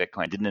 I've heard about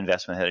Bitcoin. Didn't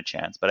invest when I had a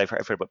chance, but I've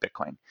heard about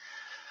Bitcoin.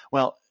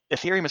 Well,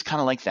 Ethereum is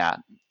kind of like that.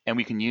 And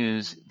we can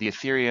use the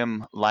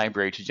Ethereum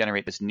library to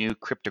generate this new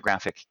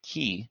cryptographic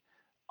key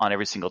on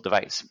every single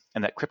device.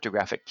 And that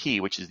cryptographic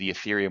key, which is the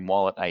Ethereum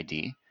wallet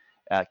ID,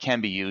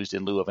 can be used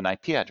in lieu of an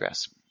IP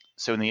address.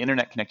 So in the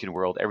internet-connected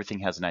world, everything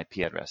has an IP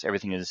address.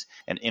 Everything is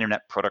an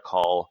internet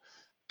protocol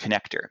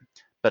connector.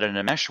 But in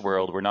a mesh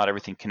world where not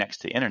everything connects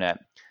to the internet,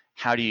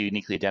 how do you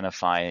uniquely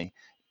identify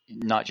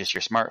not just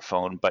your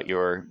smartphone, but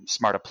your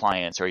smart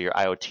appliance or your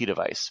IoT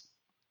device?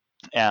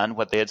 And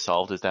what they had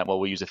solved is that, well,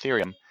 we'll use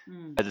Ethereum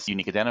as its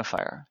unique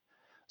identifier.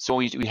 So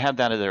we had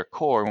that at our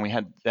core, and we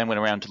then went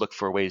around to look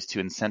for ways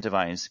to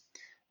incentivize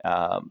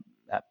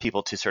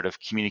people to sort of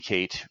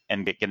communicate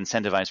and get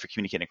incentivized for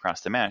communicating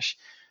across the mesh.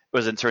 It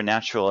was a sort of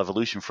natural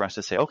evolution for us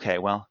to say, okay,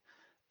 well,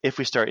 if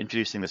we start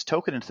introducing this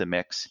token into the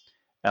mix,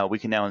 we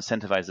can now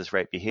incentivize this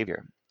right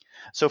behavior.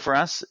 So for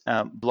us,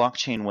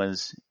 blockchain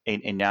was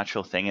a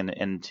natural thing,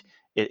 and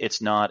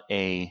it's not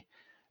in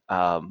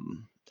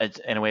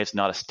a way, it's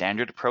not a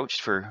standard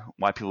approach for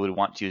why people would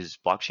want to use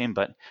blockchain,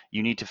 but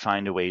you need to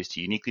find a ways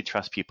to uniquely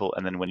trust people.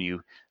 And then when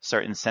you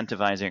start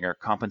incentivizing or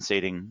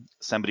compensating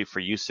somebody for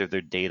use of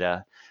their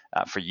data,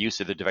 for use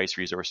of the device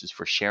resources,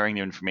 for sharing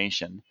their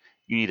information,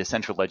 you need a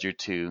central ledger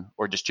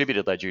or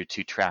distributed ledger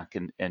to track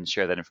and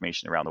share that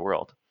information around the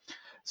world.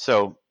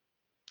 So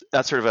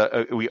that's sort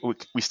of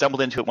we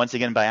stumbled into it once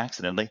again by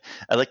accident.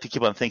 I like to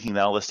keep on thinking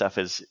that all this stuff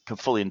is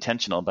fully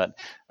intentional, but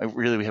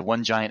really we have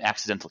one giant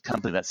accidental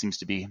company that seems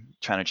to be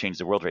trying to change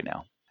the world right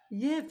now.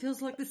 Yeah, it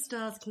feels like the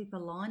stars keep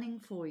aligning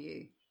for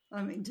you.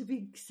 I mean, to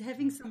be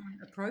having someone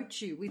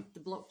approach you with the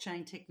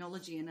blockchain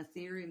technology and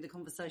Ethereum, the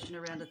conversation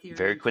around Ethereum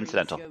very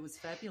coincidental 3 years ago was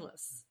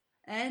fabulous.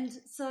 And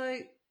so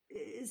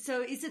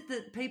is it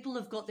that people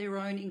have got their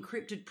own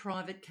encrypted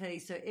private key?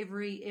 So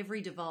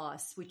every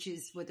device, which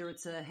is whether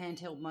it's a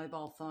handheld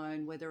mobile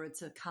phone, whether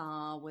it's a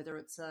car, whether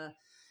it's a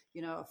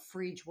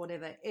fridge,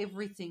 whatever,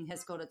 everything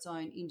has got its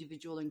own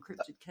individual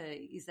encrypted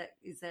key. Is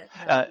that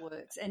how it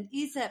works? And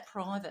is that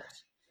private?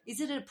 Is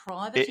it a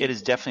private? It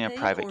is definitely a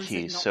private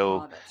key.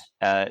 So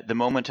the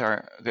moment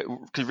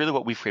because really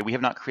what we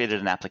have not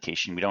created an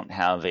application. We don't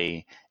have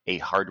a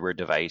hardware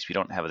device. We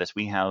don't have this.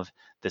 We have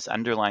this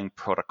underlying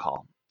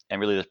protocol. And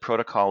really, this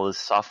protocol is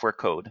software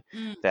code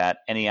that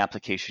any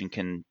application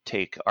can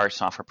take our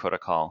software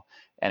protocol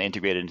and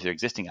integrate it into their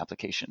existing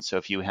application. So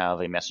if you have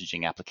a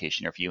messaging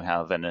application, or if you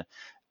have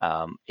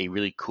a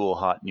really cool,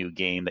 hot new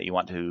game that you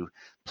want to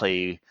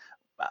play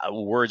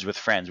words with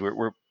friends,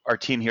 our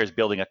team here is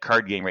building a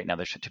card game right now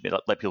that should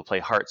let people play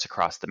hearts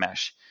across the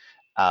mesh.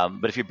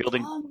 But if you're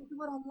building, oh my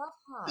God, I love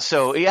hearts.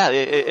 So yeah,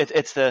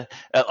 it's I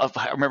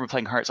remember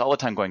playing hearts all the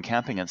time, going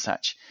camping and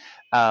such.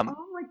 Oh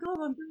my God,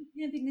 I'm going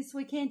camping this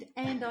weekend,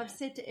 and I've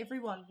said to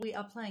everyone, we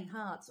are playing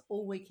hearts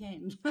all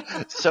weekend.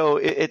 So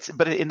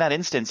but in that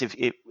instance,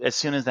 as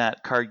soon as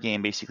that card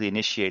game basically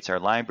initiates our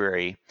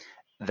library,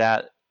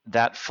 that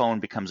phone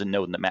becomes a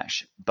node in the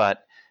mesh.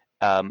 But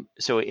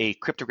so a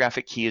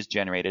cryptographic key is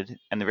generated,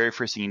 and the very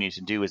first thing you need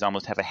to do is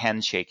almost have a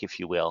handshake, if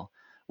you will,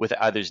 with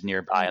others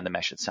nearby on the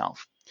mesh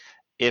itself.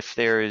 If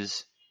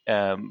there's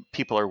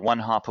people are one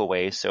hop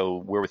away, so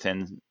we're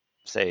within,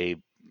 say,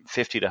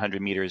 50 to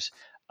 100 meters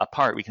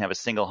apart, we can have a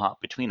single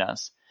hop between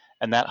us.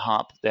 And that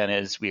hop then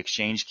is we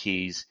exchange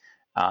keys.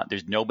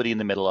 There's nobody in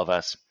the middle of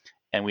us.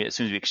 And as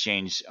soon as we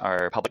exchange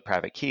our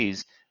public-private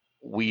keys,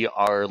 we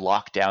are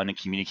locked down and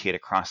communicate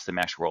across the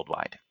mesh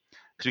worldwide.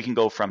 Because we can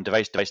go from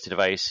device to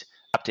device,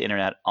 up to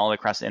internet, all the way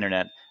across the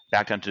internet,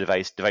 back down to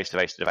device to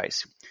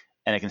device.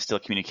 And it can still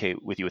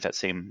communicate with you with that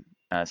same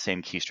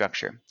key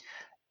structure.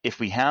 If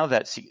we have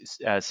that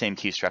same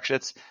key structure,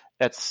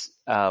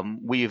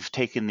 we've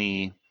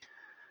taken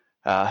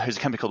there's a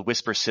company called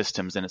Whisper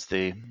Systems, and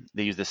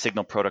they use the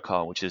Signal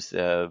protocol, which is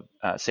the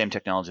same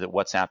technology that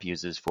WhatsApp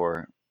uses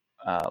for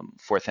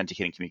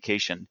authenticating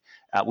communication.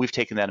 We've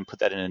taken that and put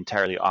that in an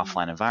entirely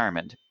offline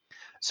environment.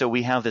 So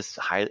we have this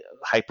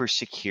hyper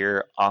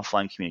secure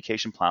offline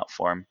communication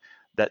platform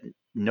that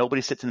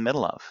nobody sits in the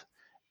middle of.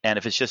 And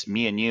if it's just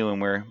me and you,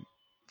 and we're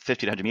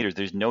 50 to 100 meters,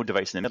 there's no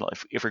device in the middle.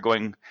 If we're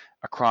going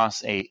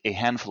across a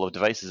handful of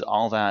devices,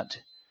 all that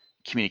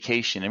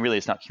communication, and really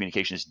it's not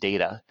communication, it's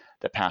data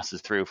that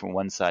passes through from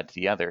one side to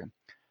the other.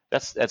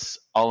 That's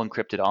all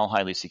encrypted, all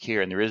highly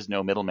secure, and there is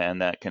no middleman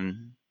that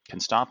can can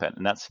stop it.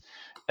 And that's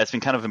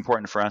been kind of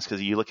important for us,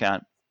 because you look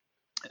at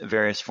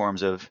various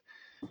forms of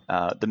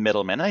the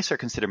middlemen. And I sort of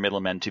consider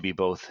middlemen to be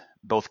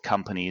both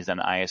companies and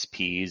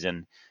ISPs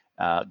and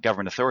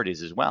government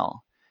authorities as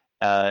well.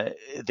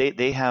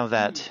 They have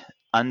that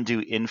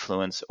undue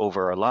influence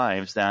over our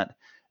lives that,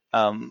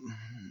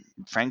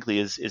 frankly,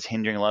 is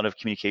hindering a lot of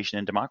communication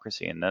and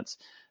democracy. And that's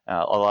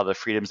a lot of the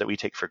freedoms that we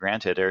take for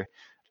granted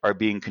are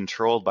being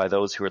controlled by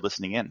those who are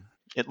listening in.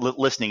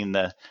 Listening in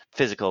the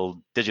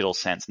physical, digital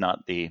sense,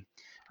 not the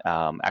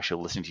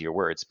actual listening to your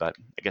words. But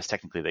I guess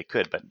technically they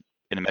could, but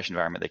in a mesh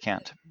environment they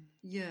can't.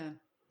 Yeah,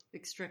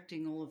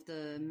 extracting all of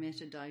the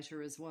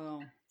metadata as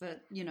well.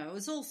 But,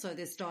 it's also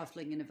they're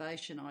stifling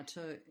innovation.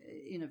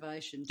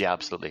 Yeah,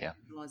 absolutely. Yeah.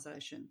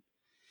 Utilization.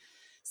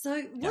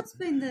 So what's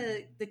been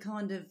the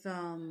kind of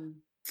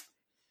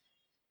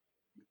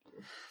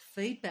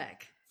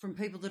feedback from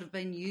people that have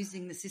been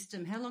using the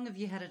system? How long have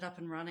you had it up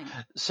and running?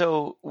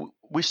 So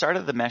we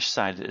started the mesh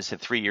side, as I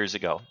said, 3 years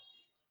ago.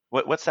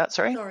 What's that?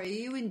 Sorry, are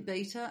you in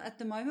beta at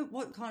the moment?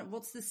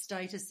 What's the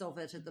status of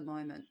it at the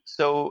moment?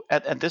 So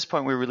at this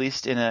point, we're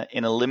released in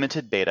a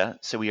limited beta.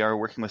 So we are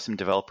working with some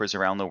developers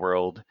around the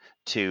world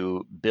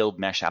to build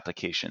mesh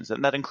applications,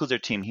 and that includes our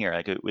team here.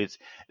 Like, with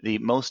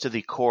most of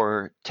the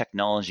core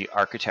technology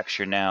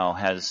architecture now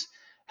has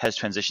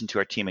transitioned to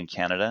our team in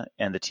Canada,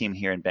 and the team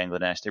here in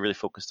Bangladesh. They're really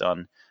focused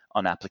on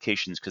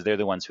applications, because they're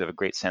the ones who have a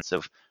great sense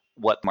of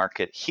what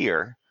market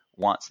here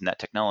wants in that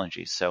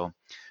technology. So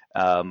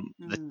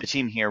the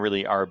team here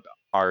really are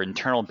our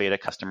internal beta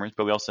customers,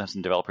 but we also have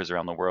some developers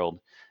around the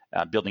world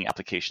building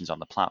applications on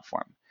the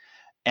platform.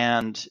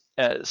 And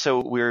so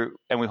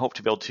we hope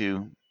to be able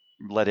to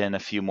let in a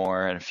few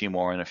more and a few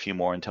more and a few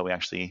more until we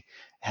actually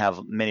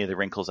have many of the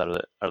wrinkles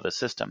out of the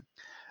system.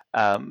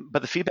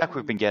 But the feedback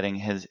we've been getting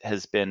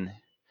has been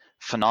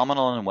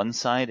phenomenal on one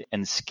side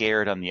and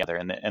scared on the other,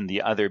 and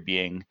the other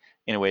being,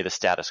 in a way, the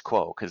status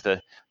quo. Because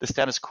the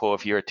status quo,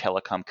 if you're a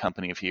telecom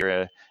company, if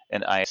you're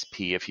an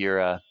ISP, if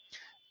you're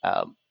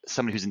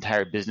somebody whose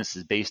entire business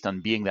is based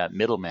on being that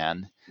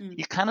middleman,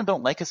 you kind of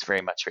don't like us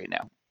very much right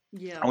now.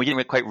 Yeah. And we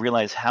didn't quite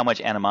realize how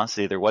much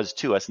animosity there was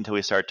to us until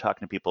we started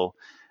talking to people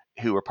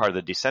who were part of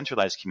the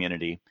decentralized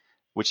community,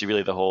 which is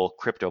really the whole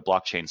crypto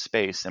blockchain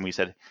space. And we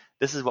said,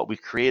 this is what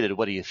we've created.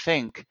 What do you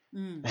think?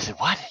 They said,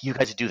 what? You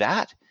guys do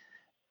that?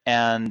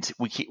 And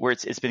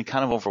it's been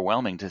kind of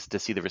overwhelming to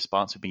see the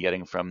response we've been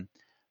getting from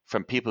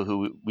people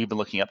who we've been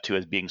looking up to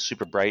as being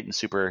super bright and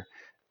super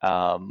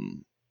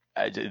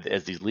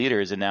as these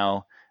leaders. And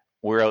now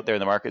we're out there in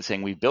the market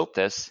saying we built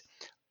this.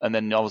 And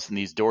then all of a sudden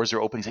these doors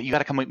are opening. Say, you got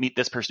to come meet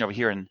this person over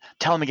here and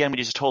tell them again what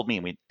you just told me.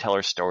 And we tell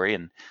our story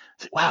and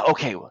say, wow,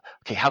 okay,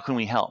 how can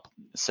we help?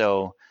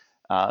 So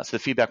the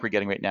feedback we're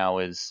getting right now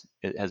has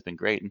been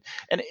great.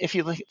 And if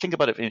you think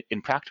about it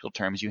in practical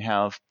terms, you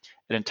have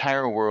an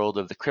entire world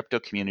of the crypto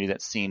community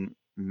that's seen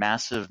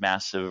massive,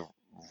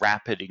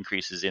 rapid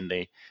increases in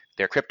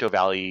their crypto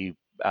value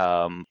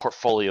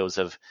portfolios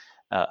of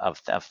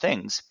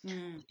things.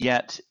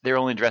 Yet they're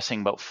only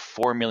addressing about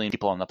 4 million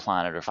people on the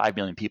planet, or 5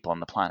 million people on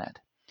the planet.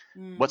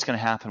 What's going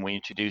to happen when you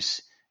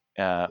introduce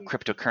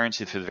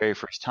cryptocurrency for the very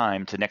first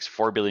time to the next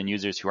 4 billion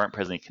users who aren't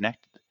presently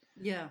connected?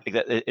 Yeah,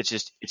 it's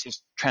just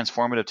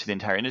transformative to the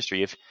entire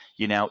industry. If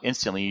you now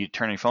instantly you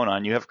turn your phone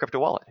on, you have a crypto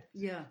wallet.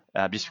 Yeah,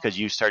 just because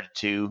you started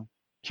to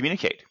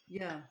communicate.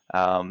 Yeah,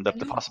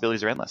 the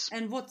possibilities are endless.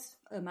 And what's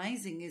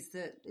amazing is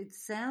that it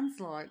sounds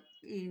like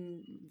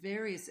in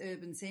various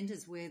urban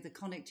centres where the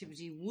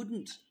connectivity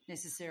wouldn't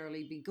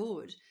necessarily be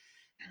good,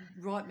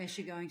 Rightmesh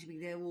are going to be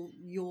there. Well,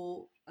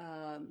 your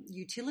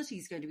utility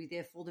is going to be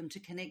there for them to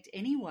connect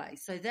anyway.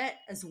 So that,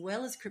 as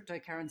well as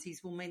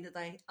cryptocurrencies, will mean that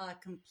they are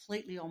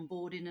completely on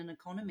board in an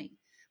economy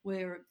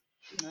where,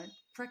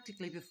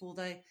 practically before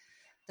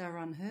they're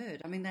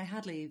unheard. I mean, they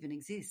hardly even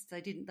exist.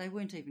 They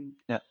weren't even.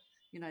 Yeah.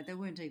 They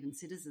weren't even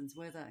citizens,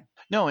 were they?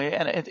 No,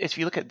 and if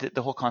you look at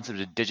the whole concept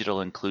of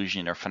digital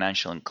inclusion or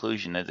financial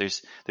inclusion,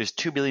 there's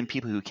 2 billion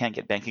people who can't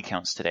get bank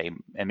accounts today,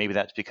 and maybe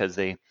that's because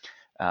they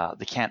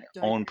can't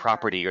own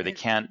property, or they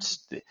can't.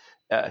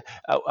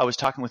 I was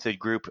talking with a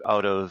group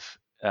out of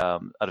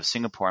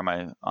Singapore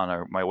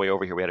on my way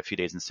over here. We had a few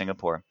days in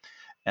Singapore,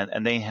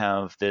 and they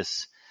have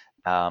this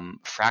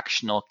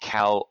fractional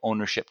cow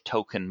ownership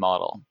token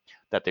model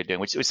that they're doing,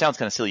 which sounds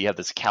kind of silly. You have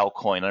this cow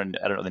coin. I don't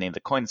know the name of the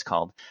coin is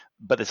called,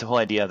 but it's the whole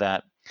idea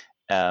that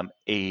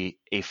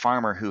a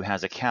farmer who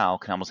has a cow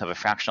can almost have a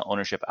fractional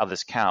ownership of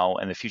this cow,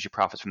 and the future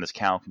profits from this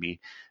cow can be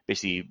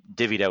basically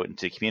divvied out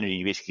into the community.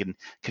 You basically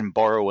can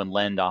borrow and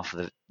lend off of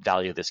the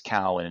value of this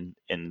cow in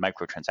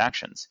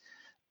microtransactions.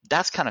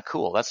 That's kind of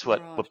cool. That's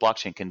what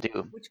blockchain can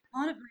do. Which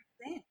kind of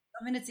makes sense.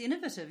 I mean, it's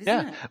innovative,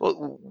 isn't it?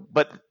 Well,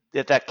 but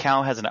if that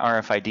cow has an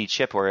RFID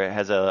chip, or it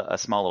has a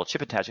small little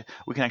chip attached,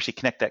 we can actually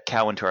connect that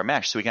cow into our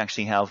mesh. So we can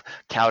actually have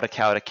cow to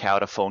cow to cow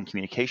to phone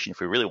communication if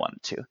we really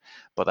wanted to.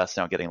 But that's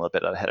now getting a little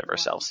bit ahead of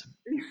ourselves.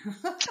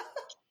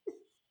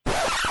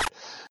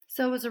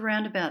 So it was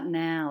around about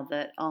now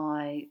that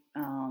I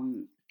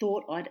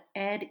thought I'd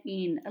add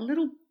in a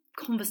little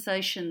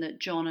conversation that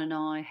John and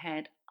I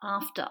had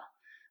after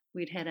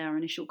we'd had our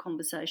initial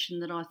conversation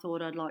that I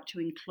thought I'd like to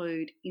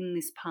include in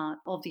this part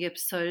of the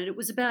episode. It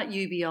was about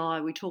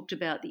UBI. We talked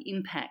about the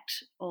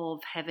impact of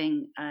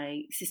having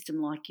a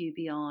system like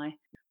UBI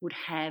would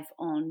have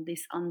on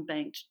this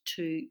unbanked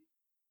 2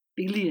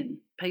 billion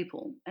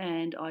people,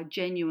 and I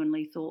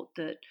genuinely thought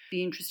that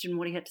be interested in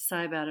what he had to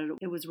say about it.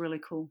 It was really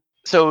cool.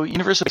 So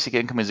universal basic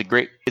income is a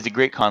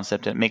great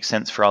concept, and it makes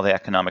sense for all the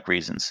economic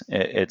reasons.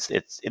 It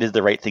is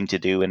the right thing to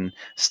do, and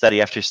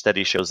study after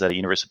study shows that a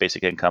universal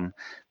basic income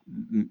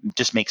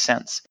just makes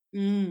sense.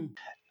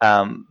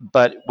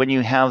 But when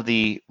you have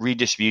the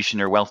redistribution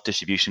or wealth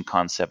distribution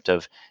concept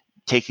of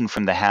taking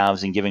from the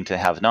haves and giving to the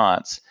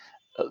have-nots,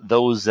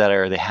 those that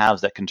are the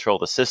haves that control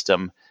the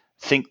system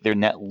think they're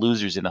net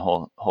losers in the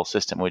whole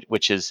system,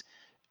 which is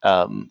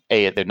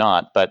they're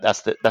not, but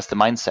that's the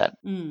mindset.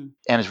 And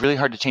it's really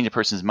hard to change a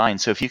person's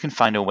mind. So if you can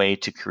find a way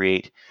to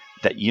create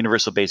that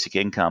universal basic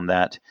income,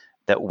 that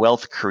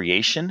wealth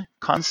creation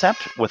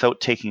concept without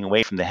taking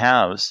away from the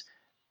haves,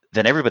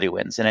 then everybody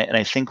wins. And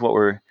I think what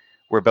we're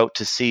about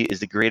to see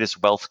is the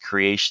greatest wealth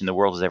creation the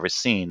world has ever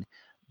seen,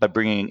 by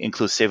bringing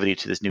inclusivity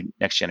to this new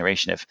next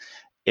generation.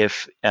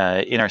 If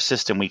in our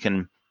system we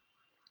can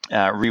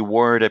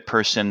reward a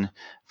person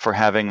for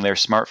having their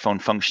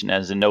smartphone function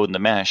as a node in the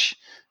mesh,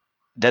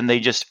 then they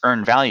just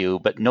earn value,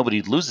 but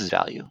nobody loses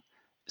value.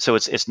 So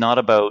it's not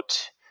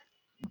about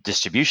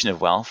distribution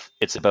of wealth,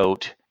 it's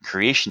about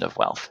creation of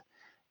wealth.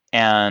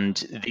 And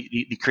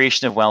the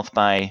creation of wealth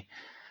by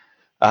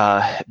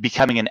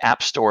becoming an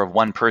app store of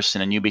one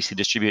person, and you basically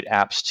distribute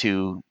apps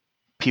to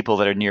people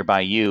that are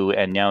nearby you,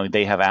 and now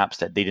they have apps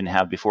that they didn't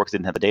have before because they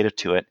didn't have the data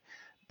to it.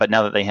 But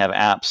now that they have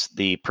apps,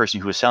 the person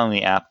who is selling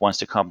the app wants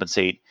to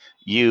compensate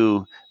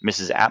you,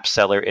 Mrs. App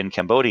Seller in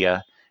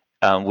Cambodia,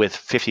 with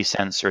 50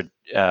 cents or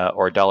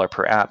a dollar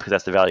per app, because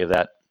that's the value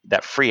of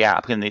that free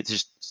app. And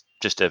it's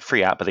just a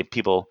free app, but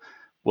people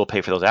will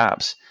pay for those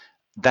apps.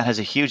 That has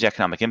a huge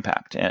economic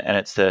impact,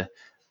 and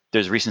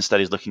there's recent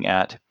studies looking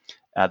at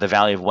the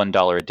value of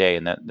 $1 a day,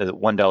 and that the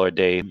 $1 a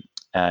day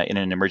in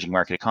an emerging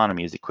market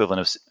economy is the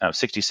equivalent of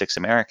 66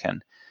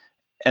 American.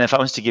 And if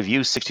I was to give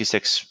you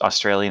 66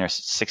 Australian or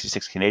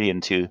 66 Canadian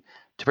to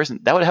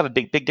person, that would have a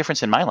big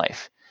difference in my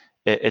life.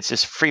 It's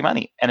just free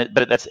money,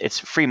 it's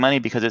free money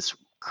because it's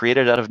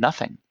created out of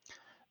nothing.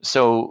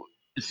 So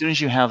as soon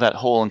as you have that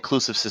whole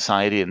inclusive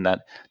society and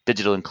that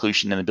digital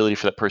inclusion and the ability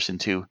for that person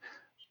to,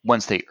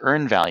 once they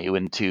earn value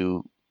and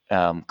to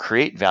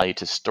create value,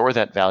 to store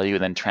that value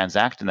and then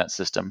transact in that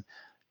system,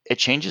 it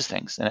changes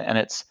things. And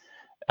it's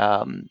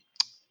Andreas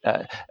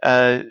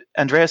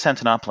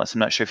Antonopoulos. I'm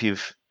not sure if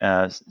you've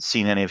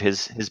seen any of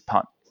his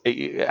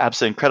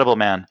absolutely incredible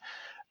man.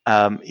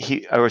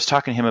 I was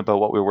talking to him about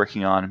what we were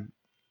working on,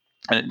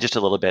 and just a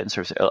little bit, and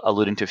sort of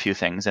alluding to a few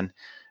things. And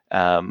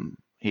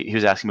he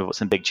was asking me about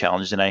some big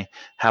challenges, and I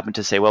happened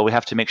to say, well, we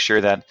have to make sure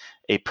that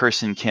a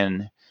person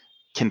can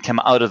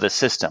come out of the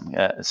system.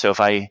 So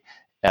if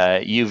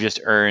you've just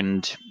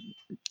earned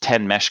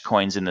 10 mesh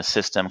coins in the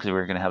system, because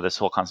we're going to have this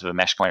whole concept of a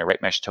mesh coin, a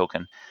Rightmesh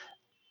token.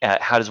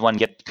 How does one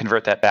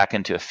convert that back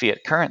into a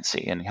fiat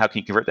currency? And how can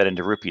you convert that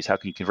into rupees? How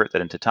can you convert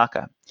that into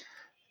taka?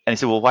 And he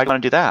said, well, why do you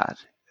want to do that?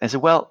 And I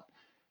said, well,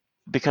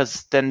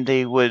 because then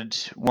they would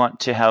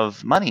want to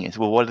have money. I said,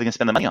 well, what are they going to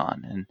spend the money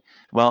on? And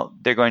well,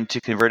 they're going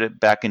to convert it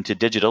back into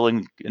digital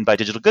and buy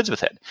digital goods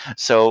with it.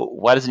 So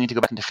why does it need to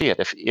go back into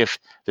fiat? If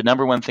the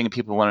number one thing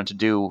people wanted to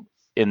do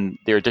in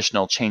their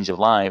additional change of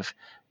life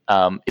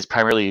is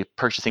primarily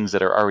purchase things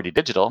that are already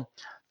digital,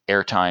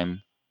 airtime,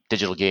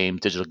 digital game,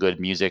 digital good,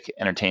 music,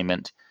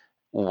 entertainment,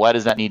 why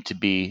does that need to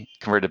be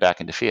converted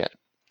back into fiat?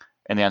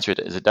 And the answer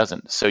is it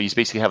doesn't. So you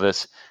basically have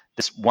this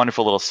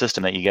wonderful little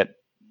system that you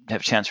have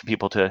a chance for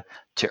people to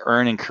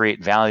earn and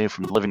create value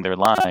from living their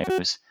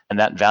lives, and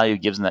that value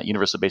gives them that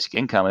universal basic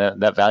income,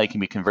 and that value can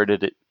be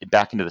converted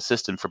back into the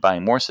system for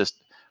buying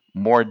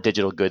more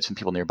digital goods from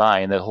people nearby,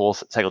 and the whole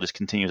cycle just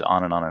continues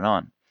on and on and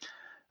on.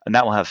 And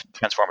that will have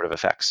transformative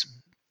effects.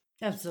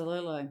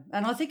 Absolutely,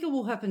 and I think it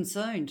will happen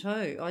soon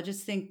too. I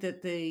just think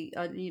that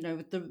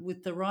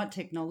with the right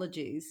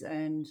technologies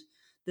and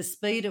the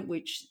speed at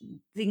which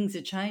things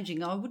are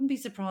changing, I wouldn't be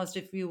surprised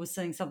if you were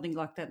seeing something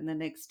like that in the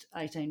next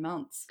 18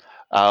 months.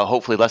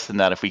 Hopefully less than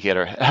that if we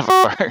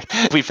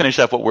if we finish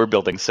up what we're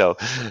building. So,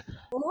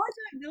 well, I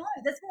don't know.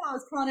 That's what I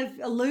was kind of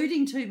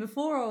alluding to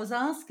before. I was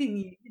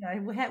asking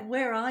you,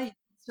 where are you?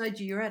 What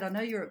stage you're at? I know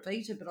you're at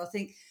beta, but I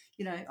think.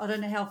 I don't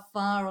know how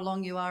far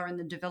along you are in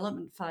the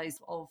development phase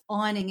of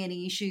ironing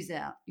any issues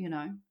out,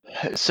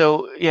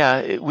 So,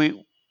 yeah,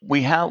 we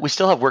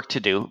still have work to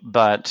do,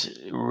 but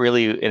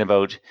really in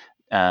about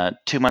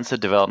 2 months of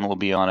development, we'll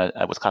be on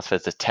what's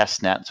classified as a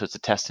test net. So it's a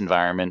test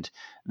environment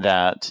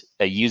that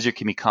a user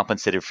can be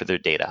compensated for their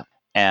data.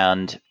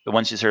 And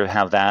once you sort of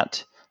have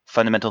that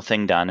fundamental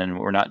thing done, and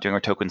we're not doing our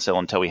token sale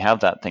until we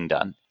have that thing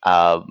done,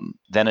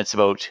 then it's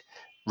about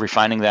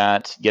refining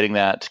that, getting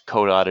that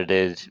code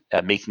audited,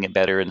 making it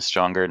better and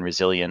stronger and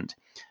resilient,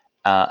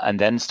 and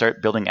then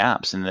start building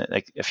apps. And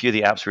like a few of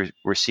the apps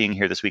we're seeing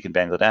here this week in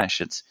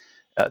Bangladesh,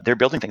 they're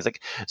building things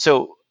like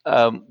so.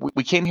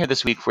 We came here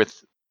this week with.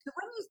 So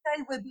when you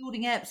say we're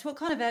building apps, what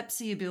kind of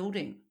apps are you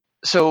building?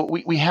 So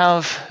we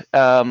have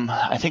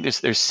I think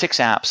there's 6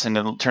 apps, and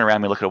then turn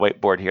around and look at a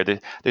whiteboard here.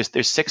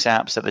 There's 6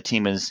 apps that the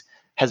team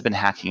has been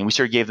hacking, and we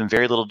sort of gave them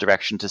very little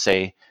direction to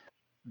say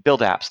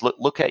build apps.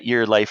 Look at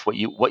your life, what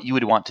you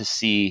would want to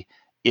see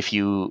if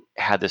you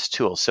had this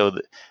tool. So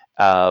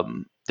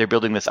they're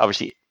building this,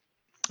 obviously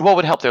what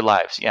would help their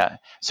lives. Yeah.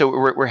 So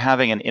we're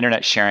having an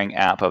internet sharing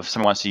app of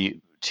someone wants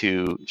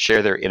to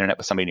share their internet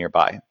with somebody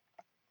nearby.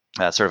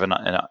 Sort of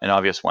an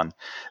obvious one.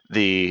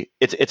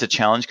 It's a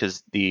challenge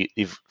because the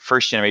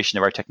first generation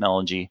of our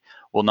technology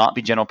will not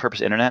be general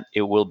purpose internet.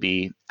 It will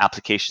be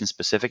application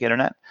specific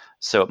internet.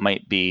 So it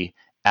might be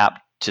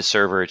app to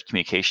server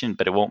communication,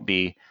 but it won't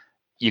be.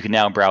 You can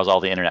now browse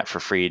all the internet for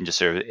free and just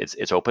sort of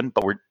it's open.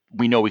 But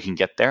we know we can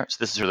get there. So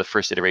this is sort of the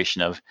first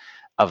iteration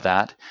of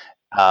that.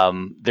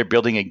 They're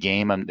building a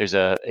game. There's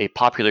a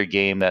popular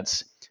game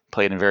that's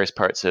played in various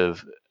parts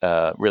of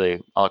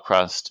really all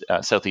across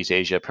Southeast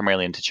Asia,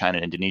 primarily into China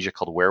and Indonesia,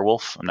 called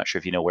Werewolf. I'm not sure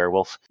if you know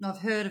Werewolf. I've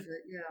heard of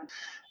it,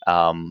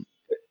 yeah. Um,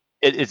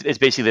 it's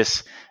basically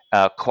this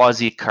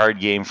quasi card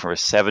game for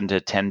 7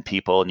 to 10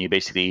 people, and you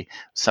basically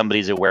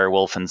somebody's a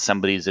werewolf and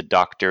somebody's a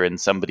doctor and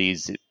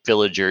somebody's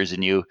villagers,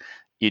 and you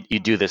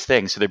do this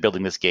thing. So they're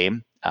building this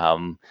game.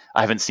 I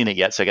haven't seen it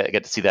yet, so I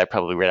get to see that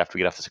probably right after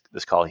we get off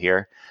this call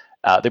here.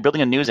 They're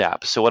building a news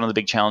app. So one of the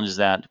big challenges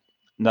that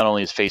not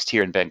only is faced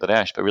here in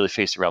Bangladesh, but really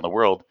faced around the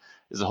world,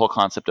 is the whole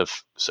concept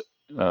of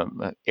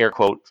air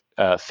quote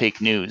fake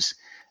news.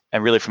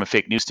 And really, from a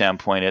fake news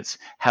standpoint, it's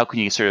how can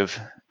you sort of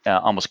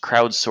almost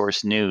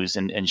crowdsource news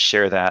and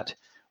share that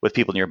with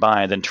people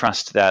nearby, and then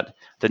trust that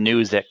the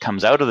news that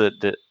comes out of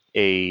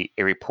a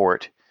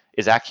report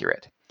is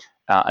accurate.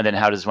 And then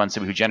how does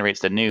somebody who generates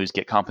the news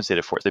get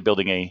compensated for it? So they're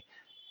building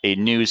a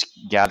news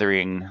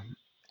gathering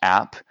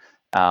app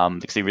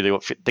because they really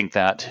think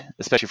that,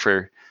 especially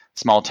for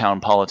small town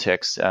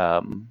politics,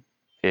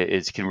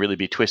 it can really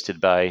be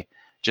twisted by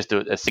just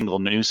a single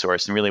news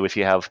source. And really, if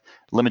you have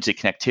limited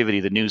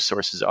connectivity, the news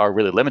sources are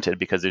really limited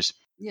because there's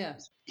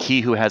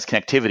he who has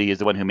connectivity is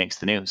the one who makes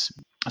the news.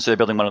 So they're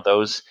building one of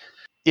those.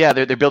 Yeah,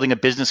 they're building a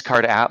business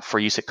card app for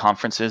use at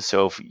conferences.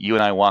 So if you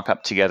and I walk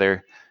up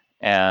together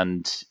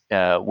and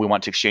we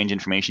want to exchange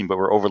information, but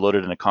we're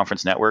overloaded in a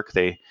conference network,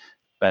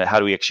 how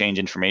do we exchange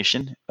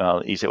information?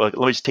 You say, well,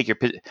 let me just take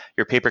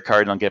your paper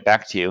card and I'll get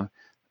back to you.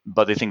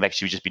 But they think that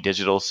should just be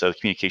digital, so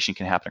communication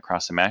can happen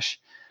across the mesh.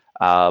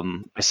 I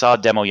saw a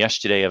demo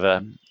yesterday of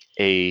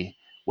a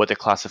what they're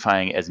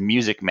classifying as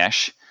music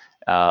mesh.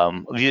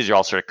 These are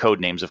all sort of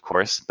code names, of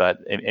course, but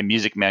a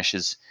music mesh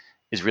is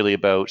really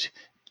about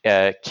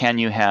can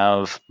you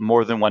have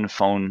more than one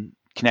phone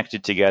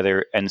connected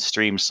together and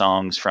stream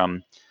songs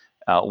from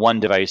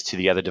one device to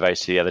the other device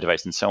to the other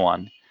device and so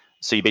on.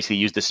 So you basically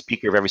use the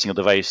speaker of every single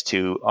device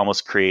to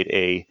almost create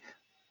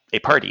a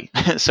party.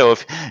 So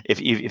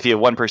if you have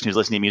one person who's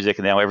listening to music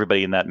and now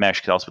everybody in that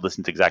mesh can also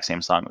listen to the exact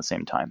same song at the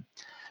same time.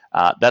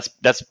 That's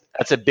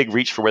a big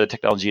reach for where the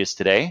technology is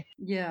today.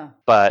 Yeah.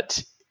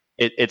 But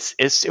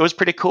it was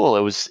pretty cool.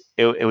 It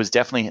was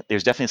definitely,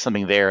 there's definitely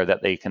something there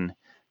that they can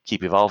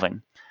keep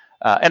evolving.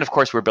 And of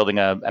course, we're building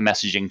a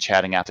messaging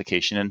chatting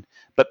application.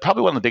 But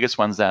probably one of the biggest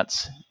ones that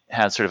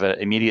has sort of an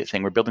immediate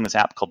thing, we're building this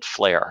app called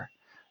Flare.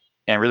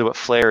 And really what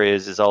Flare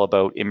is all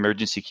about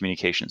emergency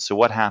communication. So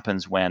what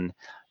happens when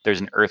there's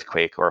an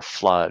earthquake or a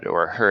flood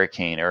or a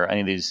hurricane or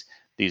any of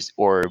these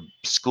or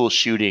school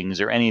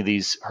shootings or any of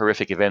these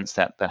horrific events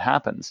that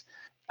happens?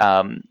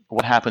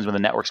 What happens when the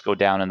networks go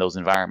down in those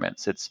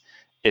environments? It's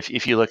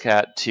if you look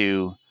at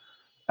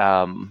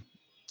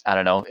I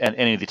don't know,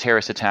 any of the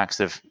terrorist attacks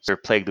that have sort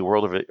of plagued the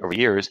world over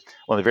years,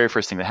 one of the very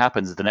first thing that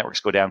happens is the networks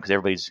go down because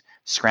everybody's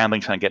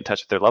scrambling trying to get in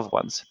touch with their loved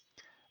ones.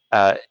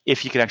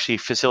 If you can actually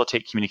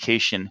facilitate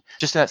communication,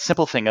 just that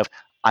simple thing of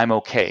 "I'm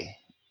okay,"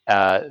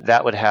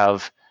 that would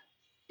have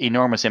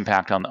enormous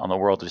impact on the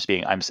world. Just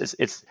being,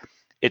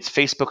 it's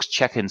Facebook's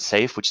check-in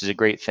safe, which is a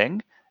great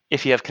thing.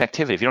 If you have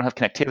connectivity, if you don't have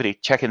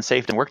connectivity, check-in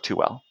safe doesn't work too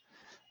well.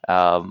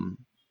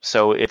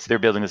 So they're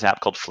building this app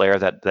called Flare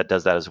that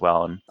does that as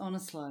well. And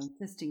honestly,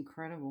 just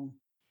incredible.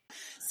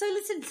 So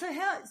listen,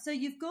 so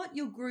you've got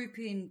your group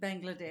in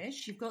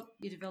Bangladesh, you've got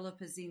your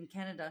developers in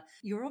Canada.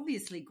 You're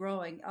obviously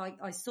growing.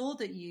 I saw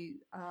that you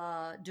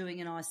are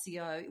doing an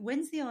ICO.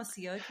 When's the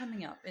ICO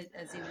coming up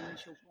as in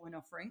initial coin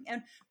offering?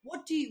 And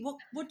what do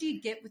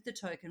you get with the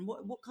token?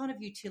 What kind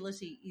of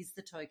utility is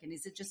the token?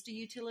 Is it just a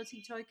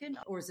utility token,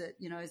 or is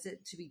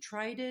it to be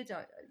traded?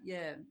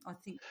 I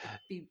think it'd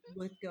be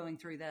worth going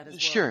through that as well.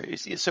 Sure.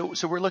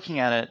 So we're looking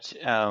at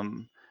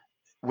it.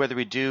 Whether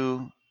we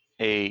do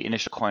a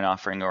initial coin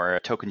offering or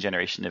a token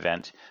generation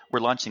event, we're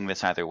launching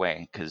this either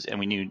way and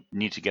we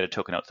need to get a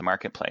token out to the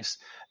marketplace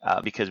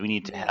because we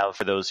need to have,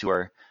 for those who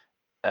are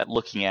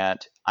looking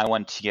at, I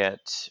want to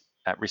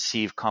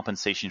receive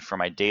compensation for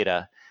my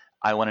data.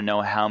 I want to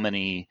know how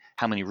many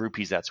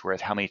rupees that's worth,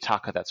 how many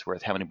taka that's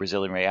worth, how many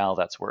Brazilian real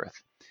that's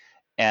worth,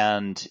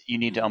 and you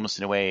need to almost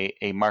in a way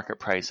a market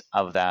price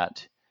of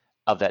that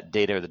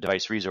data or the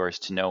device resource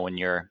to know in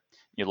your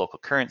local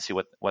currency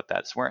what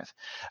that's worth.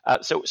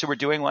 So we're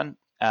doing one.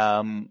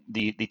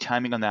 The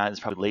timing on that is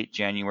probably late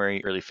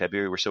January, early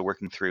February. We're still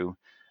working through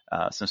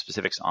some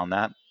specifics on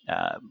that.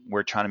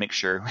 We're trying to make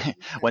sure,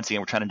 once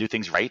again, we're trying to do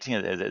things right,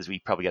 as we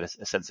probably get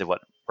a sense of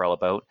what we're all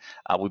about.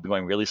 We've been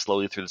going really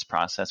slowly through this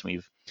process.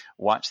 We've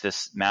watched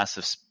this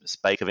massive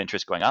spike of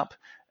interest going up,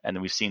 and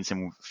then we've seen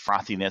some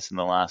frothiness in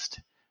the last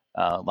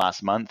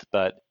month,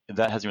 but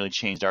that hasn't really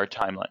changed our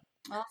timeline.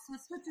 Oh, so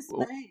it's not just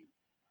me.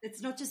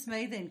 It's not just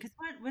me then, because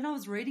when I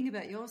was reading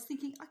about you, I was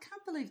thinking, I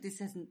can't believe this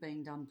hasn't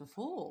been done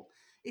before.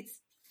 It's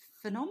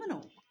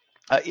phenomenal.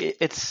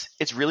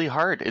 It's really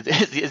hard. Is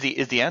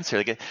the answer?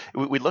 Like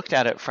we looked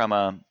at it from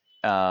a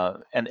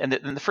and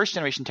the first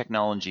generation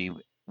technology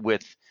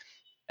with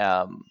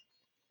um,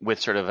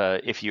 sort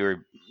of if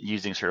you're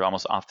using sort of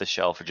almost off the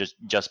shelf or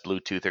just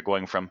Bluetooth or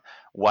going from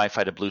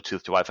Wi-Fi to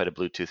Wi-Fi to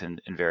Bluetooth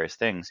and various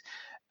things.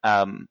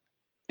 Um,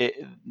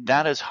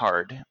 that is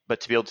hard,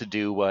 but to be able to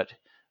do what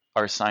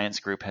our science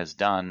group has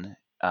done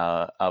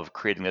of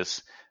creating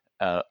this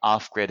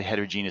off-grid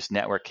heterogeneous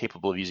network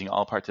capable of using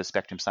all parts of the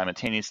spectrum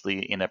simultaneously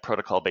in a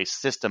protocol-based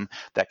system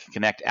that can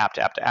connect app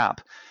to app to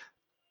app,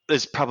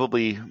 there's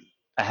probably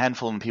a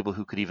handful of people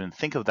who could even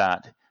think of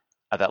that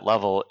at that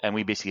level, and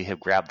we basically have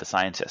grabbed the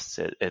scientists.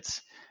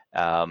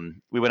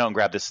 We went out and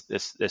grabbed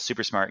this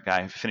super smart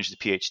guy who finished his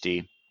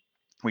PhD.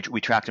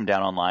 We tracked him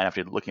down online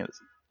after looking at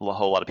a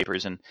whole lot of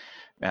papers, and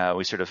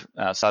we sort of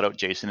sought out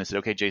Jason and said,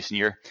 "Okay, Jason,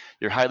 you're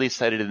highly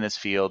cited in this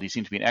field. You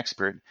seem to be an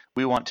expert.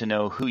 We want to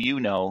know who you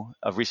know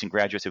of recent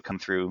graduates who've come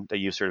through that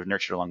you've sort of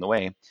nurtured along the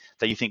way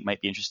that you think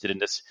might be interested in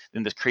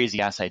this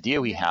crazy ass idea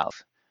we have.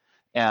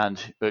 And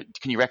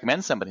can you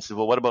recommend somebody?" He said,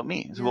 "Well, what about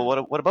me?" I said, "Well,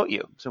 what about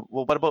you?" So,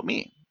 "Well, what about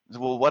me?" I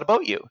said, "Well, what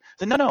about you?" I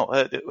said,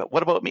 "No.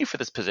 What about me for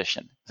this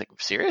position?" I was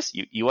like, "Serious?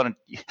 You want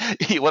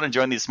to you want to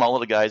join these small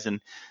little guys in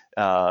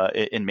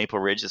Maple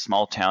Ridge, a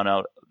small town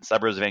out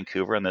suburbs of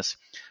Vancouver, on this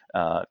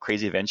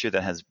crazy adventure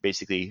that has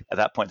basically, at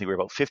that point, I think we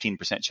were about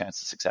 15%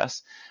 chance of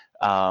success."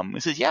 He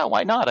says, "Yeah,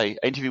 why not?" I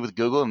interviewed with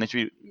Google and I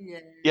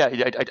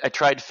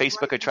tried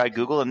Facebook, I tried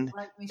Google, and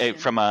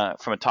from a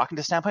talking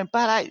to standpoint,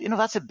 but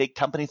that's a big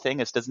company thing.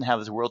 It doesn't have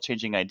this world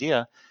changing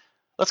idea.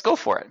 Let's go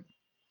for it.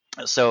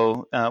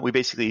 So we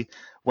basically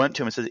went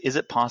to him and said, "Is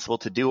it possible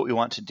to do what we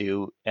want to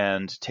do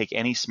and take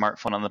any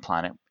smartphone on the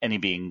planet, any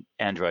being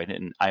Android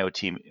and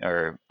IoT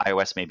or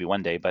iOS maybe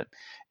one day, but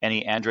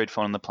any Android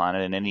phone on the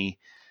planet and any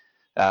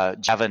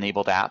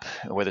Java-enabled app,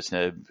 whether it's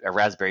a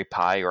Raspberry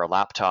Pi or a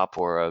laptop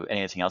or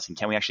anything else, and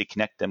can we actually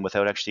connect them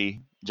without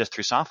actually just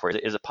through software?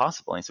 Is it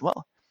possible?" And he said,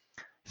 "Well,"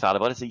 thought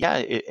about it, said, "Yeah,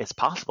 it's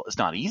possible. It's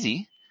not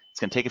easy. It's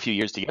going to take a few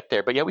years to get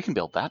there, but yeah, we can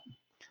build that."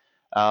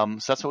 So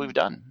that's what we've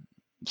done.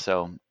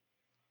 So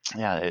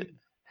yeah,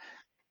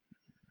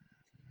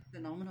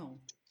 Phenomenal.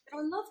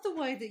 I love the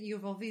way that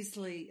you've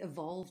obviously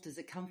evolved as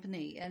a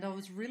company, and I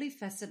was really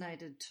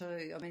fascinated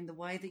too. I mean, the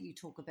way that you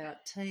talk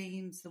about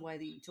teams, the way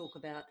that you talk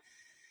about,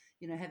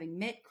 having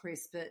met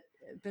Chris,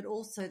 but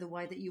also the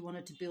way that you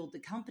wanted to build the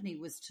company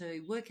was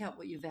to work out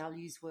what your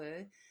values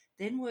were,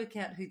 then work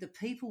out who the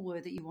people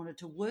were that you wanted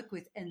to work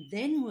with, and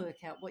then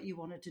work out what you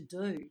wanted to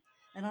do.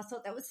 And I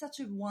thought that was such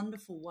a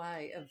wonderful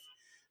way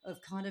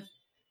of kind of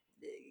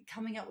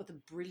coming up with a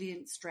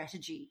brilliant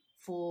strategy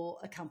for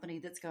a company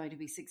that's going to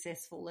be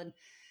successful.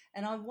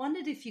 And I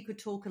wondered if you could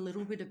talk a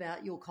little bit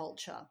about your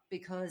culture,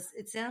 because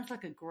it sounds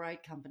like a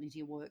great company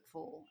to work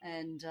for.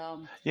 And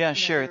yeah,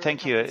 sure. there are a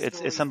Thank you. couple of It's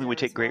stories something we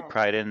there as take great well.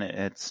 pride in.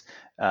 It's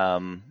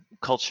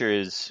culture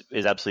is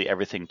absolutely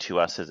everything to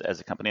us as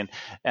a company.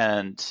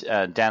 And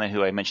Dana,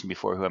 who I mentioned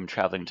before, who I'm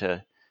traveling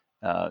to,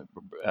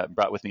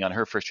 brought with me on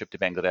her first trip to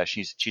Bangladesh.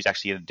 She's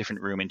actually in a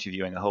different room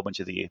interviewing a whole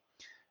bunch of the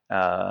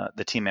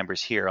team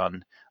members here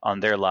on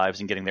their lives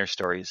and getting their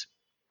stories.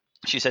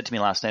 She said to me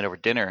last night over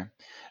dinner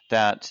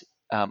that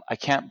I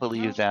can't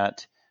believe Oh,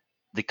 that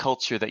the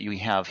culture that you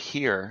have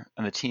here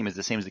on the team is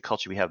the same as the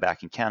culture we have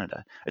back in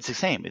Canada. It's the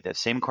same. They have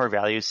same core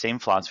values, same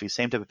philosophy,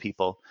 same type of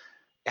people.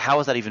 How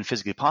is that even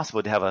physically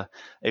possible to have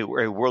a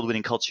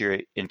world-winning culture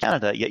in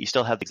Canada, yet you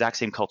still have the exact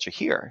same culture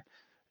here?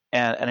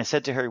 And I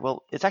said to her,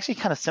 well, it's actually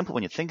kind of simple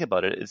when you think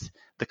about it. It's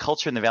the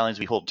culture and the values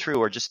we hold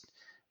true are just,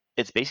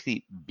 it's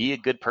basically be a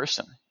good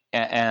person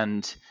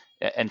and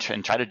and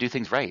try to do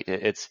things right.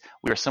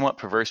 We were somewhat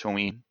perverse when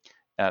we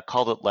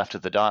called it Left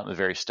of the Dot at the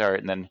very start,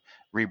 and then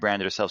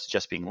rebranded ourselves to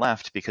just being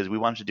Left because we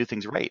wanted to do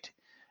things right.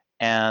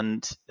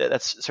 And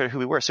that's sort of who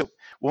we were. So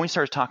when we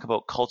started to talk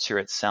about culture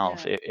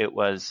itself, yeah, it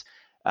was,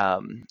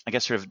 I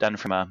guess, sort of done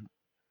from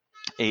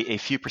a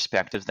few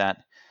perspectives that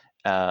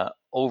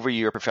over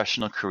your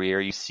professional career,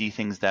 you see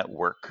things that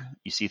work,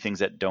 you see things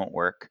that don't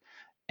work,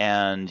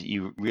 and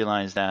you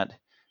realize that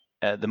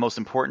the most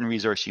important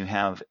resource you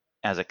have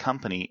as a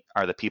company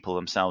are the people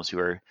themselves who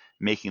are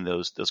making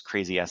those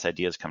crazy ass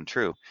ideas come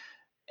true.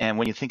 And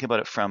when you think about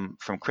it from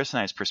Chris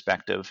and I's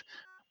perspective,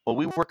 well,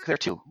 we work there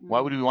too.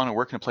 Why would mm, we want to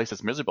work in a place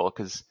that's miserable?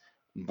 Because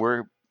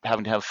we're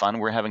having to have fun.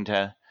 We're having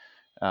to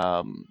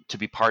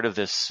be part of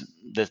this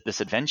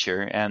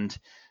adventure. And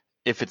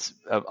if it's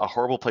a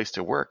horrible place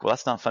to work, well,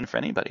 that's not fun for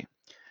anybody.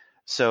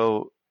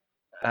 So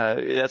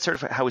that's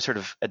sort of how we sort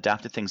of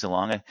adapted things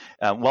along.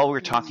 While we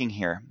were Mm. talking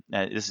here,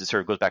 this is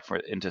sort of goes back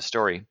into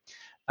story.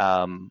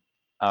 Um,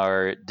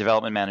 our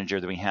development manager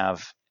that we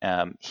have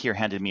here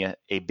handed me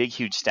a big,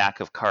 huge stack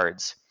of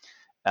cards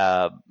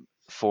uh,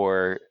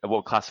 for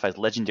what classifies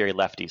legendary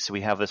lefties. So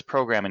we have this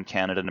program in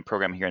Canada and a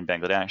program here in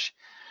Bangladesh,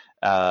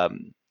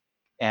 um,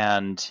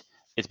 and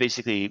it's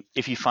basically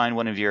if you find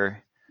one of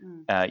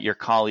Mm. your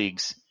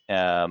colleagues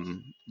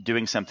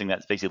doing something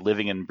that's basically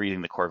living and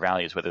breathing the core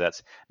values, whether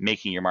that's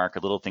making your mark or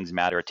little things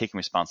matter or taking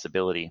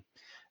responsibility,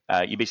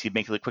 you basically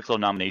make a quick little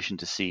nomination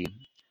to see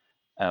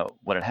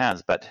what it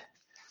has. But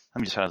let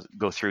me just try to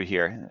go through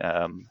here.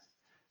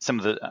 Some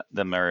of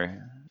them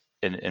are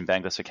in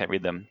Bangladesh, so I can't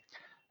read them.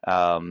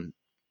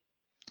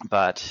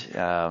 But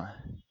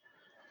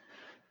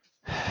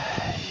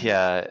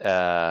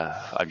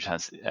yeah, I'm trying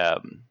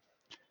to.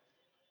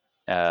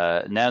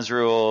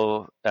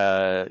 Nazrul,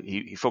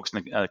 he focused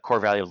on the core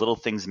value of little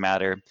things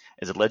matter,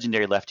 is a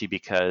legendary lefty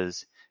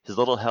because his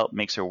little help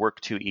makes our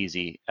work too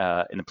easy.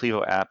 In the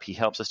Plivo app, he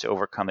helps us to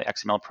overcome the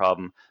XML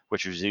problem,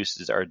 which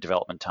reduces our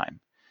development time.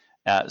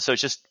 So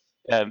it's just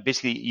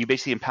basically you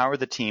basically empower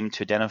the team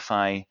to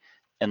identify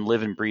and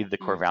live and breathe the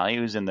core Mm.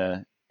 values, and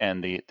the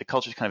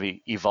culture kind of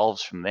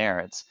evolves from there.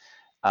 It's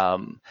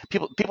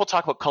people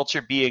talk about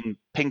culture being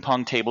ping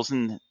pong tables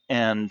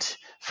and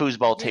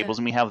foosball Yeah. tables,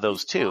 and we have It's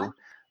those I too.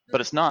 But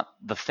it's not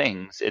the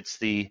things; it's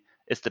the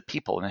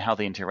people and how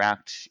they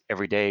interact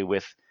every day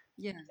with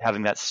Yeah.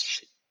 having that.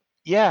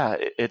 Yeah,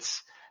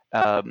 it's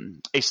a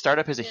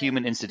startup is a Yeah.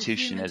 human The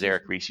institution, human as to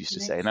Eric human Reese used to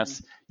say, and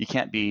connection. that's you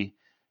can't be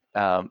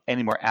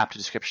any more apt a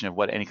description of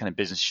what any kind of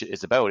business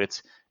is about.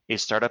 It's a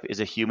startup is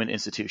a human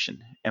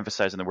institution,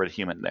 emphasizing the word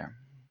human there.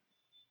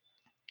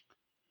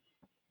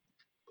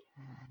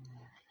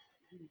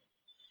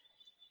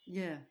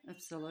 Yeah,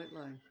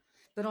 absolutely.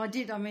 But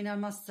I mean, I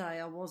must say,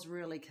 I was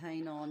really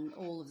keen on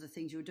all of the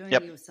things you were doing.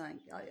 Yep, You were saying,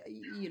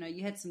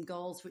 you had some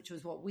goals, which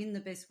was what, win the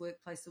Best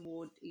Workplace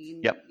Award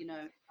in, yep,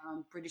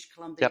 British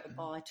Columbia yep.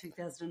 by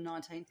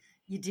 2019.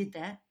 You did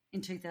that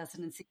in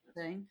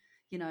 2016.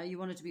 You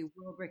wanted to be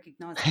world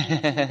recognised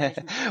community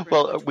engagement program by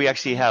Well, we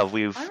actually 2020. have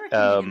I reckon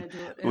you're going to do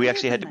it earlier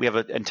than we that.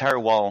 have an entire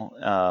wall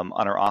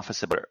on our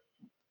office about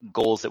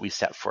goals that we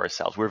set for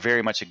ourselves. We're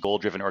very much a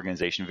goal-driven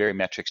organization, very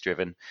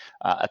metrics-driven.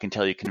 I can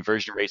tell you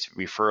conversion rates,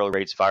 referral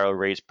rates, viral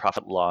rates,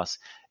 profit loss,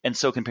 and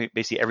so can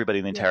basically everybody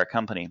in the Yeah, entire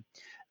company.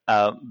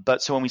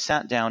 But so when we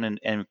sat down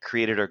and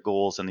created our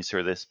goals and these sort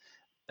of this,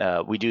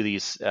 we do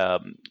these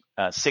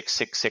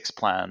 6-6-6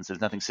 plans. There's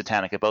nothing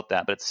satanic about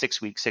that, but it's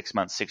 6 weeks, 6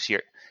 months, 6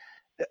 year,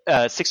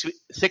 6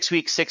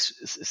 weeks,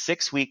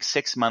 6 weeks,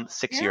 6 months,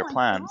 6 year oh my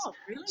plans. God,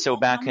 really? So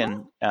That back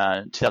number?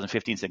 in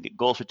 2015, so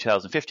goals for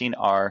 2015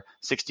 are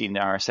 16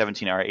 are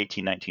 17 are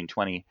 18, 19,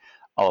 20,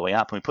 all the way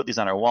up, and we put these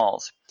on our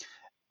walls.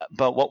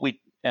 But what we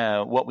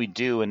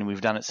do, and we've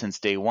done it since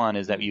day one,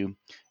 is that Mm.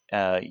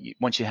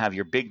 once you have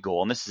your big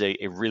goal, and this is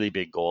a really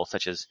big goal,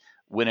 such as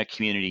win a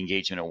community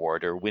engagement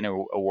award or win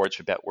awards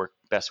for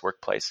best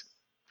workplace,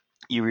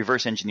 you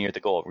reverse engineer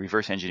the goal,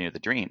 reverse engineer the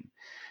dream.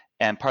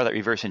 And part of that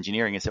reverse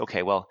engineering is,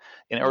 okay, well,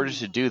 in order Mm.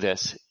 to do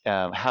this,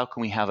 how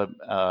can we have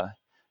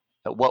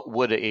what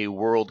would a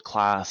world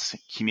class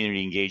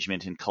community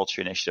engagement and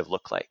culture initiative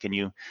look like? And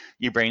you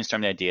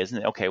brainstorm the ideas,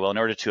 and okay, well, in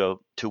order to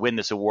win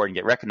this award and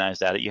get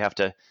recognized at it, you have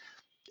to,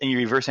 and you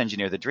reverse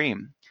engineer the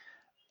dream.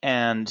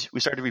 And we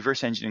started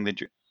reverse engineering the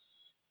dream.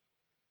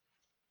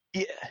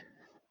 Yeah, yeah,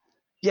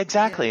 Yeah.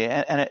 exactly.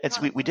 And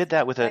we did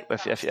that with a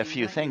Backcasting, few don't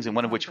you? things, and You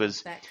one of kind of which got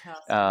was to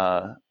backcast everything.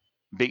 uh,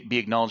 be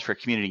acknowledged for a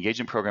community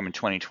engagement program in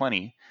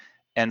 2020.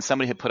 And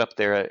somebody had put up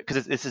there,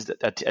 because this is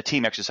a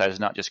team exercise,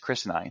 not just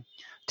Chris and I,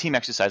 team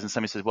exercise. And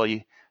somebody says, well,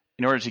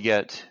 in order to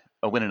get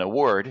win an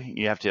award,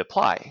 you have to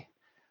apply.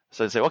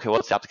 So they say, okay, well,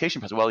 it's the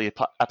application process. Well, the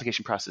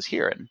application process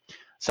here. And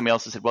somebody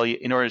else said, well,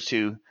 in order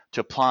to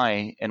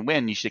apply and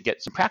win, you should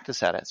get some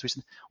practice at it. So we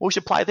said, well, we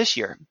should apply this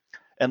year.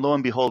 And lo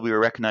and behold, we were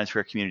recognized for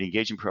our community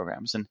engagement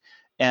programs.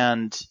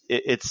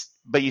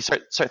 But you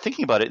start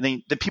thinking about it,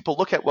 and then people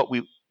look at what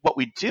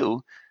we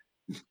do.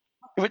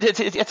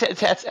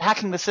 It's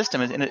hacking the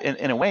system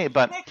in a way,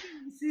 but Hacking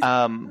the system.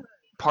 um,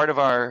 part of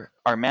our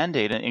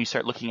mandate, and you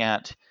start looking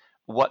at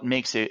what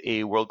makes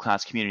a world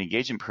class community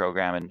engagement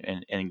program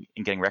and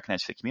getting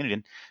recognized for the community.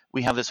 And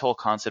we have this whole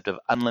concept of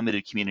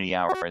unlimited community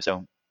hours.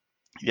 So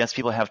yes,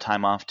 people have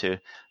time off to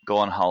go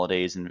on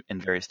holidays and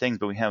various things,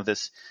 but we have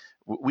this.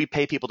 We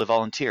pay people to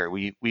volunteer.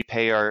 We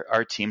pay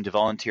our team to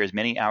volunteer as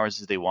many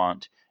hours as they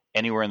want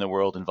anywhere in the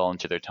world and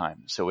volunteer their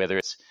time. So whether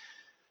it's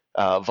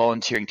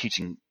volunteering,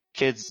 teaching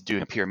kids,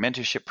 doing a peer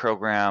mentorship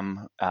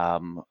program.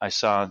 I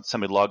saw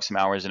somebody log some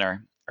hours in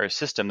our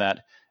system that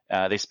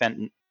they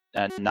spent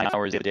 9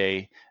 hours a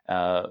day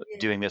Yeah.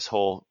 doing this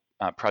whole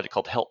project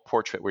called Help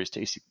Portrait, where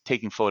he's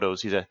taking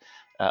photos. He's a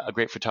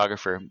great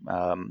photographer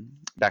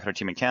back in our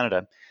team in Canada,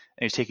 and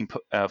he's taking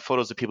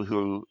photos of people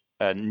who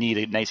need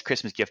a nice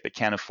Christmas gift but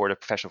can't afford a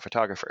professional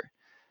photographer.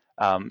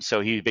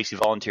 So he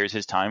basically volunteers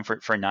his time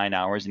for 9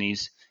 hours, and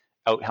he's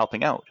out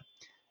helping out.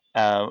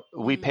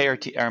 We pay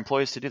Mm. our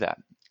employees to do that.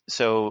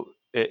 So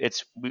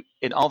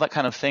and all that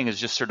kind of thing is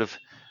just sort of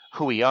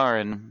who we are,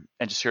 and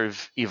just sort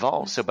of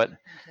evolve. So, That's but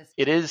fantastic.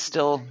 it is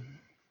still, Great.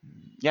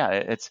 yeah,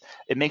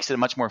 it makes it a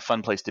much more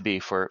fun place to be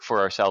for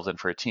ourselves and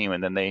for a team,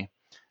 and then they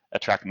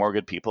attract more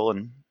good people,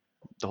 and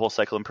the whole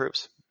cycle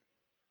improves.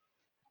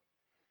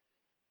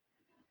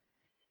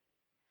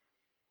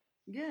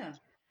 Yeah.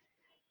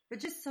 But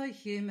just so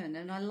human,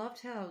 and I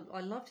loved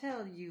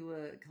how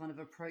you kind of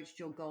approached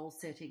your goal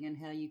setting and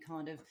how you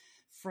kind of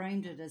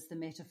framed it as the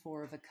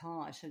metaphor of a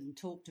kite and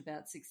talked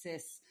about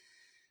success.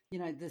 You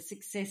know, the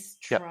success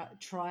Yeah,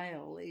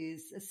 trail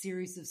is a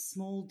series of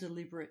small,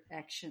 deliberate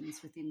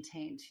actions with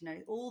intent. You know,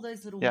 all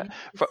those little yeah. mini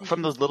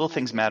From decisions those we little make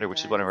things every matter, which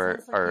is day. one of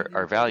It sounds like you've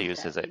our embodied values,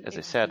 that in as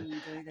I said. everything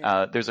you do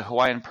there. There's a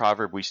Hawaiian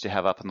proverb we used to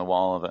have up on the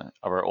wall of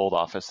our old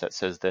office that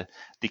says the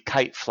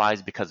kite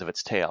flies because of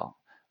its tail.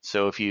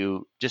 So if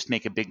you just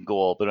make a big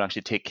goal, but don't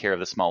actually take care of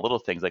the small little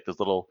things, like those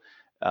little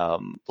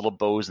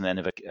bows in the end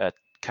of a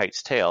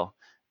kite's tail,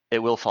 it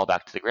will fall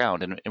back to the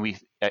ground. And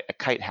a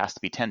kite has to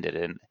be tended,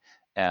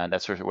 and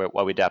that's sort of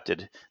why we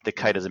adapted the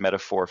kite as a Mm.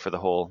 metaphor for the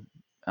whole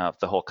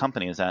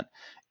company. Is that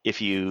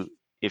if you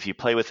if you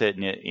play with it,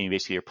 and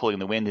basically you're pulling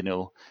the wind, and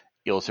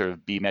you'll sort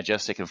of be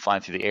majestic and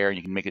flying through the air, and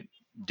you can make it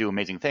do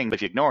amazing things. But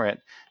if you ignore it,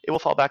 it will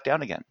fall back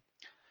down again.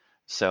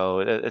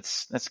 So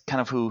that's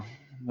kind of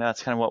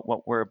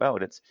what we're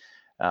about. It's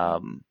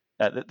those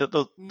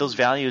Mm.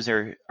 values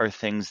are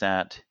things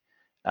that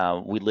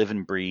we live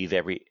and breathe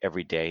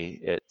every day.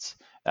 It's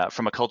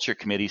from a culture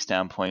committee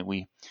standpoint,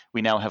 we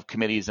now have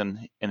committees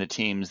in the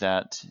teams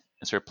that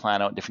sort of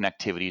plan out different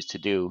activities to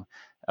do,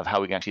 of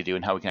how we can actually do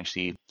and how we can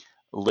actually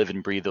live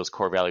and breathe those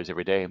core values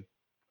every day.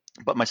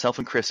 But myself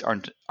and Chris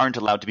aren't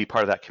allowed to be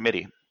part of that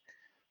committee.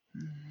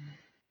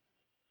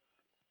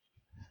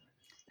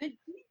 But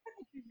do you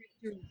have a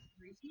director of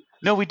greeting?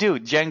 No, we do.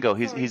 Django.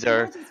 Sorry, He's can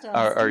I just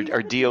ask, do you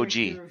our have a DOG.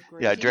 director of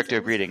Yeah, greetings, director or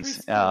of was greetings.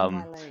 Chris pulling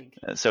my leg?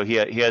 So he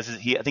I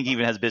think he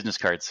even has business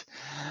cards.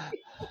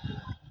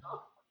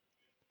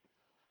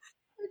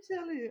 I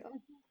tell you,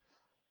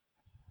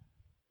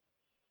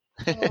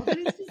 oh, that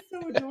is just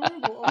so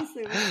adorable.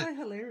 Honestly, it was so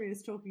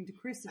hilarious talking to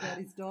Chris about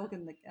his dog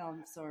and the. Oh,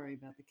 I'm sorry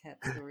about the cat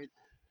story.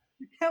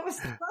 That was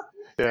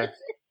Yeah.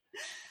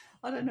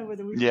 I don't know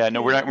whether we should Yeah,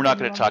 no, share that we're with not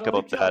going to anyone, but talk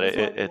about I that. was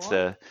like, It's what?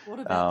 a What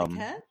about the um,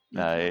 cat?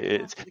 You can't look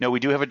it's after the no. We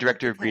do have a just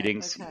director the of cat.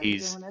 greetings. Okay, go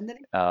He's on. And then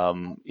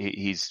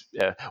he's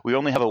we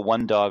only have a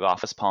one dog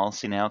office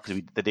policy now,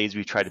 because the days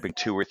we tried to bring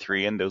two or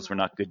three in, those were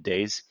not good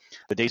days.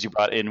 The days we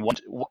brought in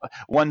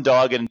one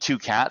dog and two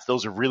cats,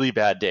 those are really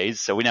bad days.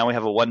 So we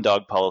have a one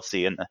dog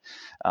policy, and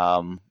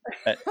um,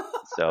 uh,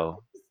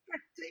 so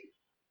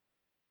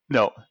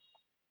no,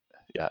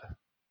 yeah,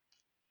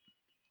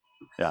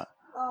 yeah,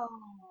 oh,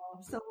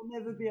 so we'll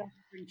never be able to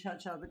bring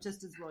Chacha, but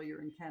just as well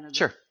you're in Canada,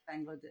 sure.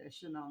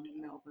 Bangladesh, and I'm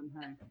in Melbourne.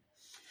 Hey.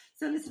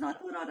 So listen, I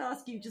thought I'd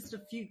ask you just a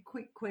few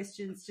quick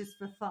questions just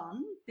for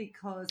fun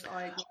because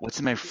I get What's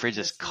in a my little bit fridge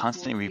that's personal towards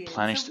constantly the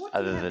end. So replenished what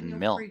do you other have in than your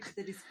milk? fridge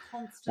that is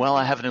Well,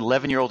 I constantly have an filling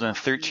 11-year-old and a up?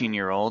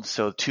 13-year-old,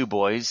 so two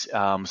boys.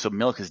 So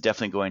milk is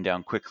definitely going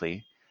down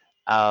quickly.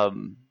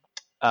 Um,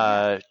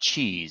 Yeah.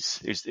 cheese.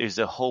 There's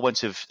a whole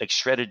bunch of like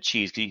shredded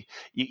cheese.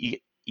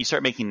 You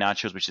start making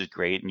nachos, which is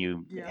great, and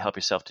you Yeah. help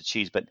yourself to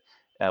cheese. But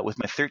with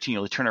my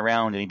 13-year-old, he turn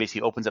around and he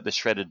basically opens up the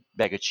shredded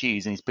bag of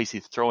cheese, and he's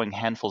basically throwing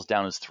handfuls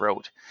down his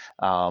throat.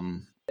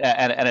 And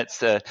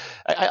it's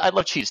I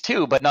love cheese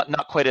too, but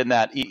not quite in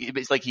that.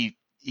 It's like he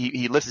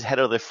lifts his head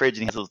out of the fridge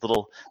and he has those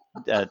little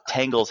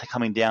tangles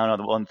coming down on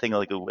the one thing,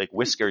 like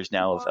whiskers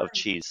now of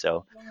cheese.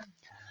 So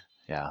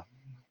yeah.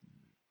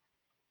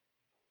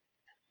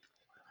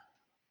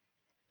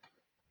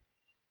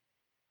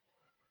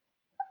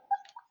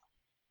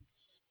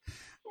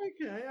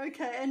 Okay,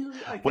 okay, and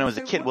When I okay. was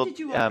a So, kid, what well, did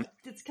you?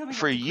 It's coming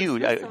for up to you,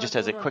 Christmas, so I just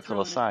as thought a I'd quick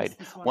little throw in a aside,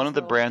 Christmas one one as of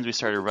the well. brands we What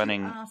started did you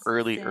running ask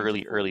Santa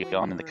for early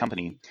when on you in the were a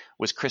company kid?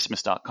 was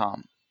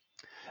Christmas.com.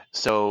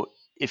 So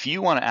if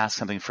you want to ask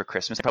something for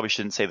Christmas, I probably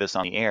shouldn't say this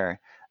on the air,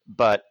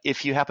 but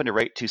if you happen to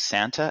write to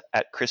Santa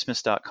at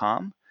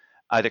Christmas.com,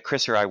 either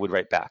Chris or I would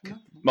write back. Okay.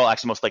 Well,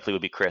 actually, most likely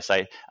would be Chris.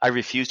 I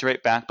refuse to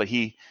write back, but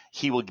he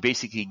will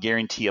basically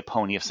guarantee a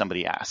pony if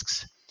somebody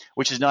asks,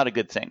 which is not a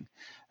good thing,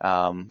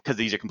 because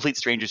these are complete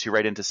strangers who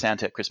write into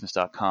Santa at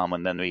Christmas.com,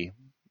 and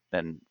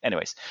then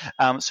anyways.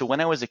 So when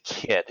I was a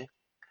kid,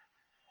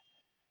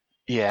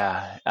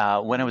 yeah,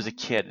 when I was a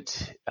kid,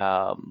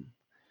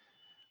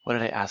 what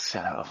did I ask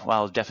Santa?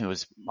 Well, it definitely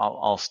was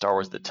all Star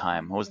Wars at the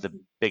time. What was the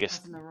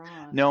biggest? Hasn't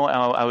arrived. No,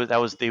 I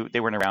was they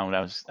weren't around when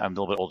I'm a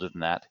little bit older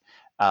than that.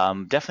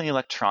 Definitely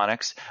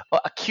electronics.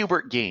 A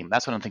Qbert game.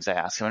 That's one of the things I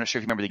asked. I'm not sure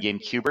if you remember the game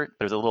Qbert.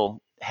 There's a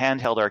little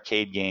handheld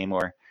arcade game,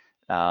 or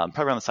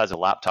probably around the size of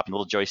a laptop, and a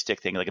little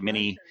joystick thing, like a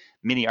Okay.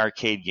 mini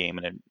arcade game.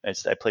 And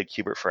I played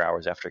Qbert for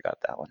hours after I got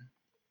that one.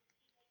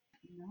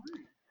 No.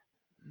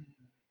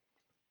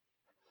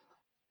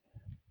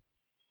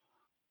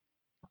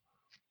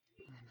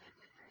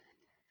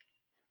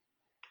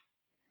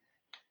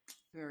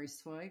 Very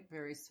sweet,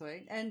 very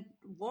sweet. And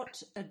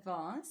what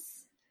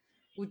advice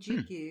would you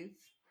give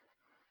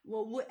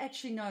Well,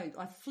 actually, no,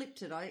 I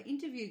flipped it. I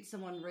interviewed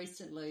someone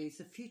recently, he's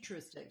a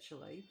futurist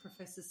actually,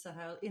 Professor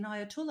Sahel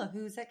Inayatullah,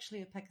 who is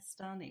actually a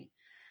Pakistani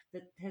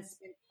that has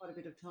spent quite a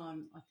bit of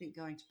time, I think,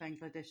 going to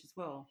Bangladesh as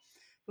well.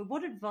 But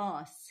what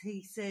advice,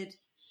 he said,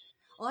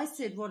 I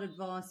said, what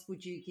advice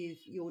would you give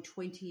your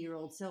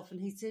 20-year-old self? And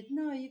he said,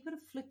 no, you've got to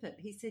flip it.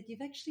 He said,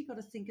 you've actually got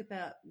to think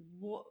about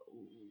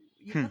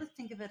you've got to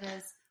think of it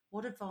as,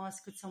 what advice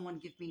could someone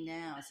give me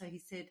now? So he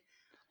said,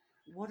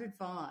 what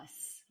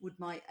advice would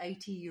my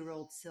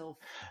 80-year-old self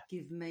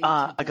give me today?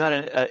 I got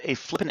a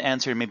flippant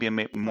answer, maybe a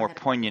more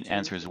poignant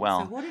answer as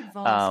well. So what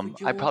advice would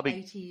your I'd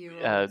probably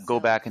 80-year-old go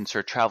self back and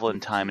sort of travel in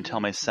give time to and tell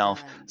you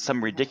myself today some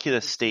if you had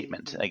ridiculous to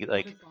statement, relive it?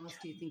 like What advice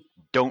do you think?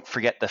 "Don't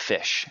forget the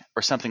fish"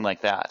 or something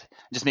like that.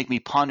 Just make me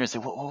ponder and say,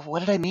 what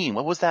did I mean?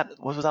 What was that?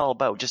 What was that all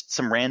about? Just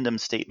some random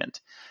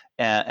statement,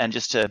 and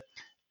just to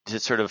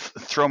sort of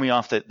throw me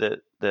off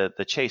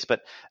the chase.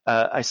 But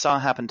I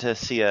happened to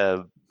see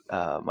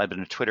might have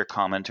been a Twitter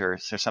comment or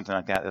something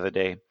like that the other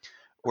day,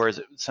 where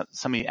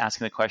somebody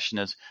asking the question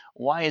is,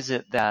 why is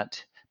it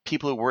that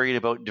people are worried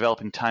about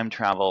developing time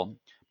travel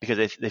because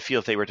they feel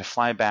if they were to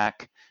fly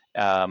back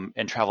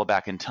and travel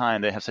back in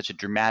time, they have such a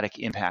dramatic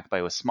impact by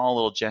a small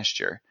little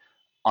gesture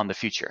on the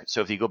future.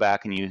 So if you go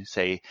back and you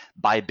say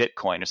buy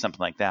Bitcoin or something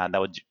like that, that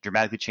would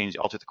dramatically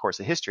alter the course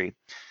of history.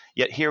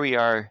 Yet here we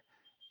are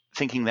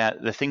thinking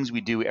that the things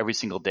we do every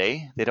single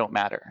day, they don't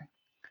matter.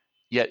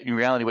 Yet in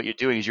reality, what you're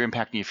doing is you're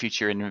impacting your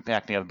future and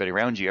impacting everybody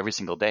around you every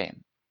single day.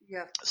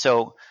 Yeah.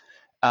 So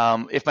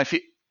if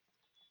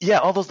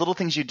all those little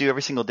things you do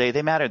every single day,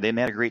 they matter. They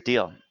matter a great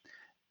deal.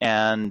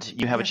 And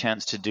you have a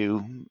chance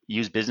to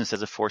use business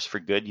as a force for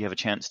good. You have a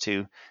chance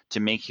to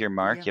make your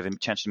mark. Yeah. You have a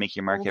chance to make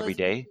your mark every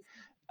day.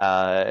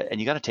 And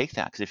you got to take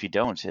that, because if you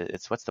don't,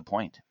 it's what's the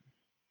point?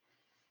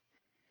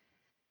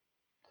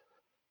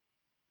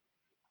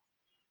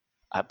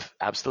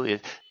 Absolutely.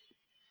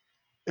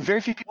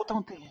 Very few people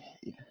don't think.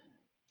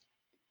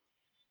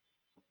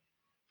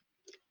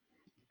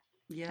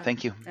 Yeah.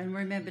 Thank you. And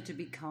remember to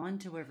be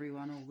kind to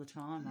everyone all the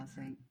time, I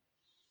think,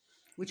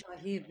 which I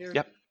hear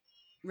Yep.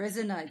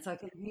 resonates. I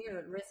can hear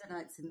it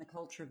resonates in the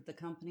culture of the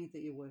company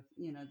that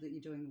that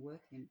you're doing the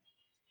work in.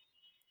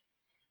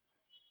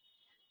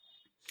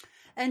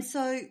 And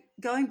so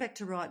going back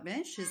to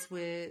Rightmesh, as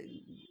we're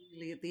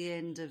really at the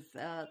end of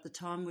the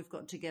time we've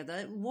got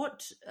together,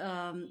 what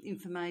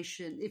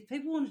information, if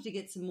people wanted to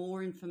get some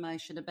more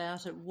information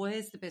about it,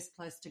 where's the best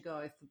place to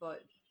go for both?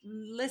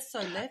 Less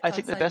so left. I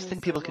think the best thing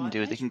people can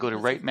do is they can go to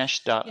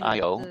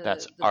rightmesh.io.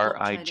 That's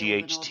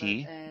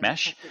RIGHT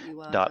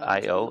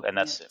mesh.io. And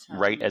that's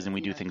right as in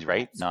we do things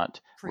right, not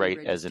right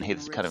as in, hey,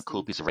 this is kind of a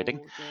cool piece of writing.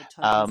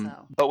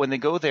 But when they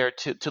go there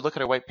to look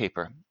at our white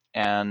paper,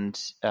 and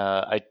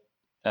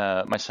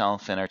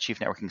myself and our chief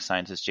networking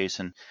scientist,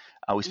 Jason,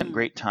 we spent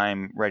great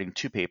time writing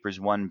two papers,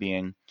 one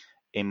being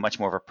a much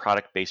more of a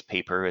product-based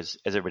paper, as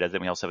everybody does,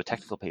 then we also have a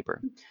technical paper.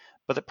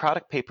 But the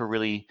product paper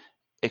really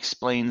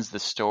explains the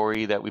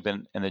story that we've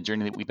been and the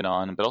journey that we've been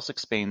on, but also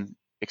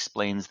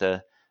explains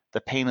the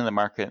pain in the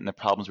market and the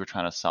problems we're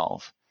trying to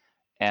solve.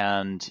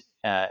 And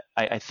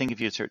I think if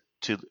you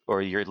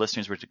or your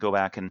listeners were to go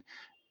back and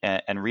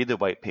read the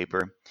white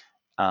paper,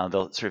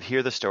 they'll sort of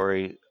hear the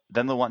story,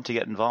 then they'll want to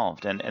get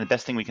involved. And the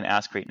best thing we can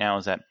ask right now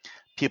is that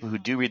people who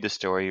do read the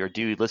story or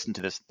do listen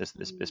to this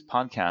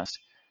podcast,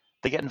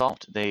 they get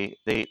involved. They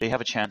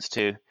have a chance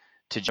to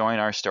join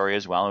our story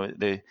as well.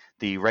 The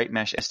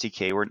Rightmesh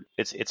SDK,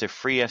 it's a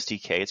free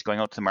SDK. It's going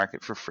out to the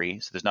market for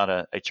free, so there's not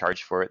a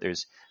charge for it.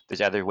 There's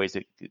other ways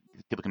that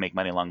people can make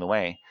money along the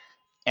way,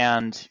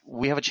 and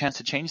we have a chance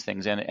to change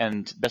things.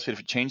 And the best way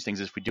to change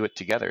things is if we do it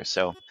together.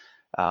 So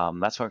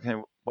that's what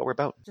we're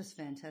about. Just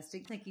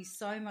fantastic. Thank you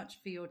so much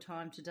for your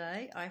time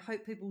today. I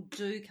hope people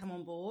do come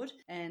on board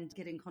and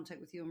get in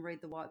contact with you and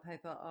read the white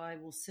paper. I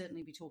will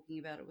certainly be talking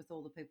about it with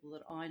all the people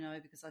that I know,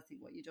 because I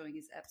think what you're doing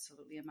is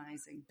absolutely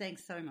amazing.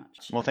 Thanks so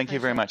much. Well, thank you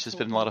very much. It's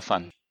been a lot of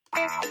fun.